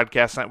On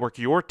Podcast Network,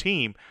 your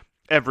team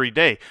every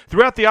day.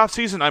 Throughout the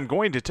offseason, I'm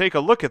going to take a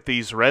look at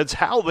these Reds,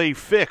 how they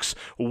fix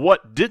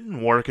what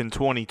didn't work in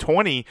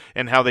 2020,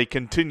 and how they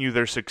continue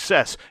their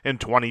success in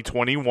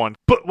 2021.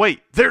 But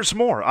wait, there's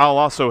more. I'll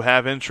also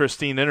have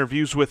interesting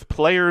interviews with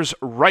players,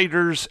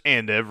 writers,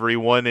 and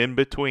everyone in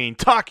between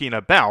talking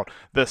about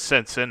the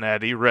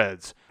Cincinnati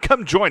Reds.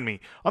 Come join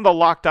me on the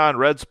Locked On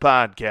Reds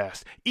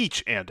podcast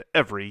each and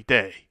every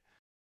day.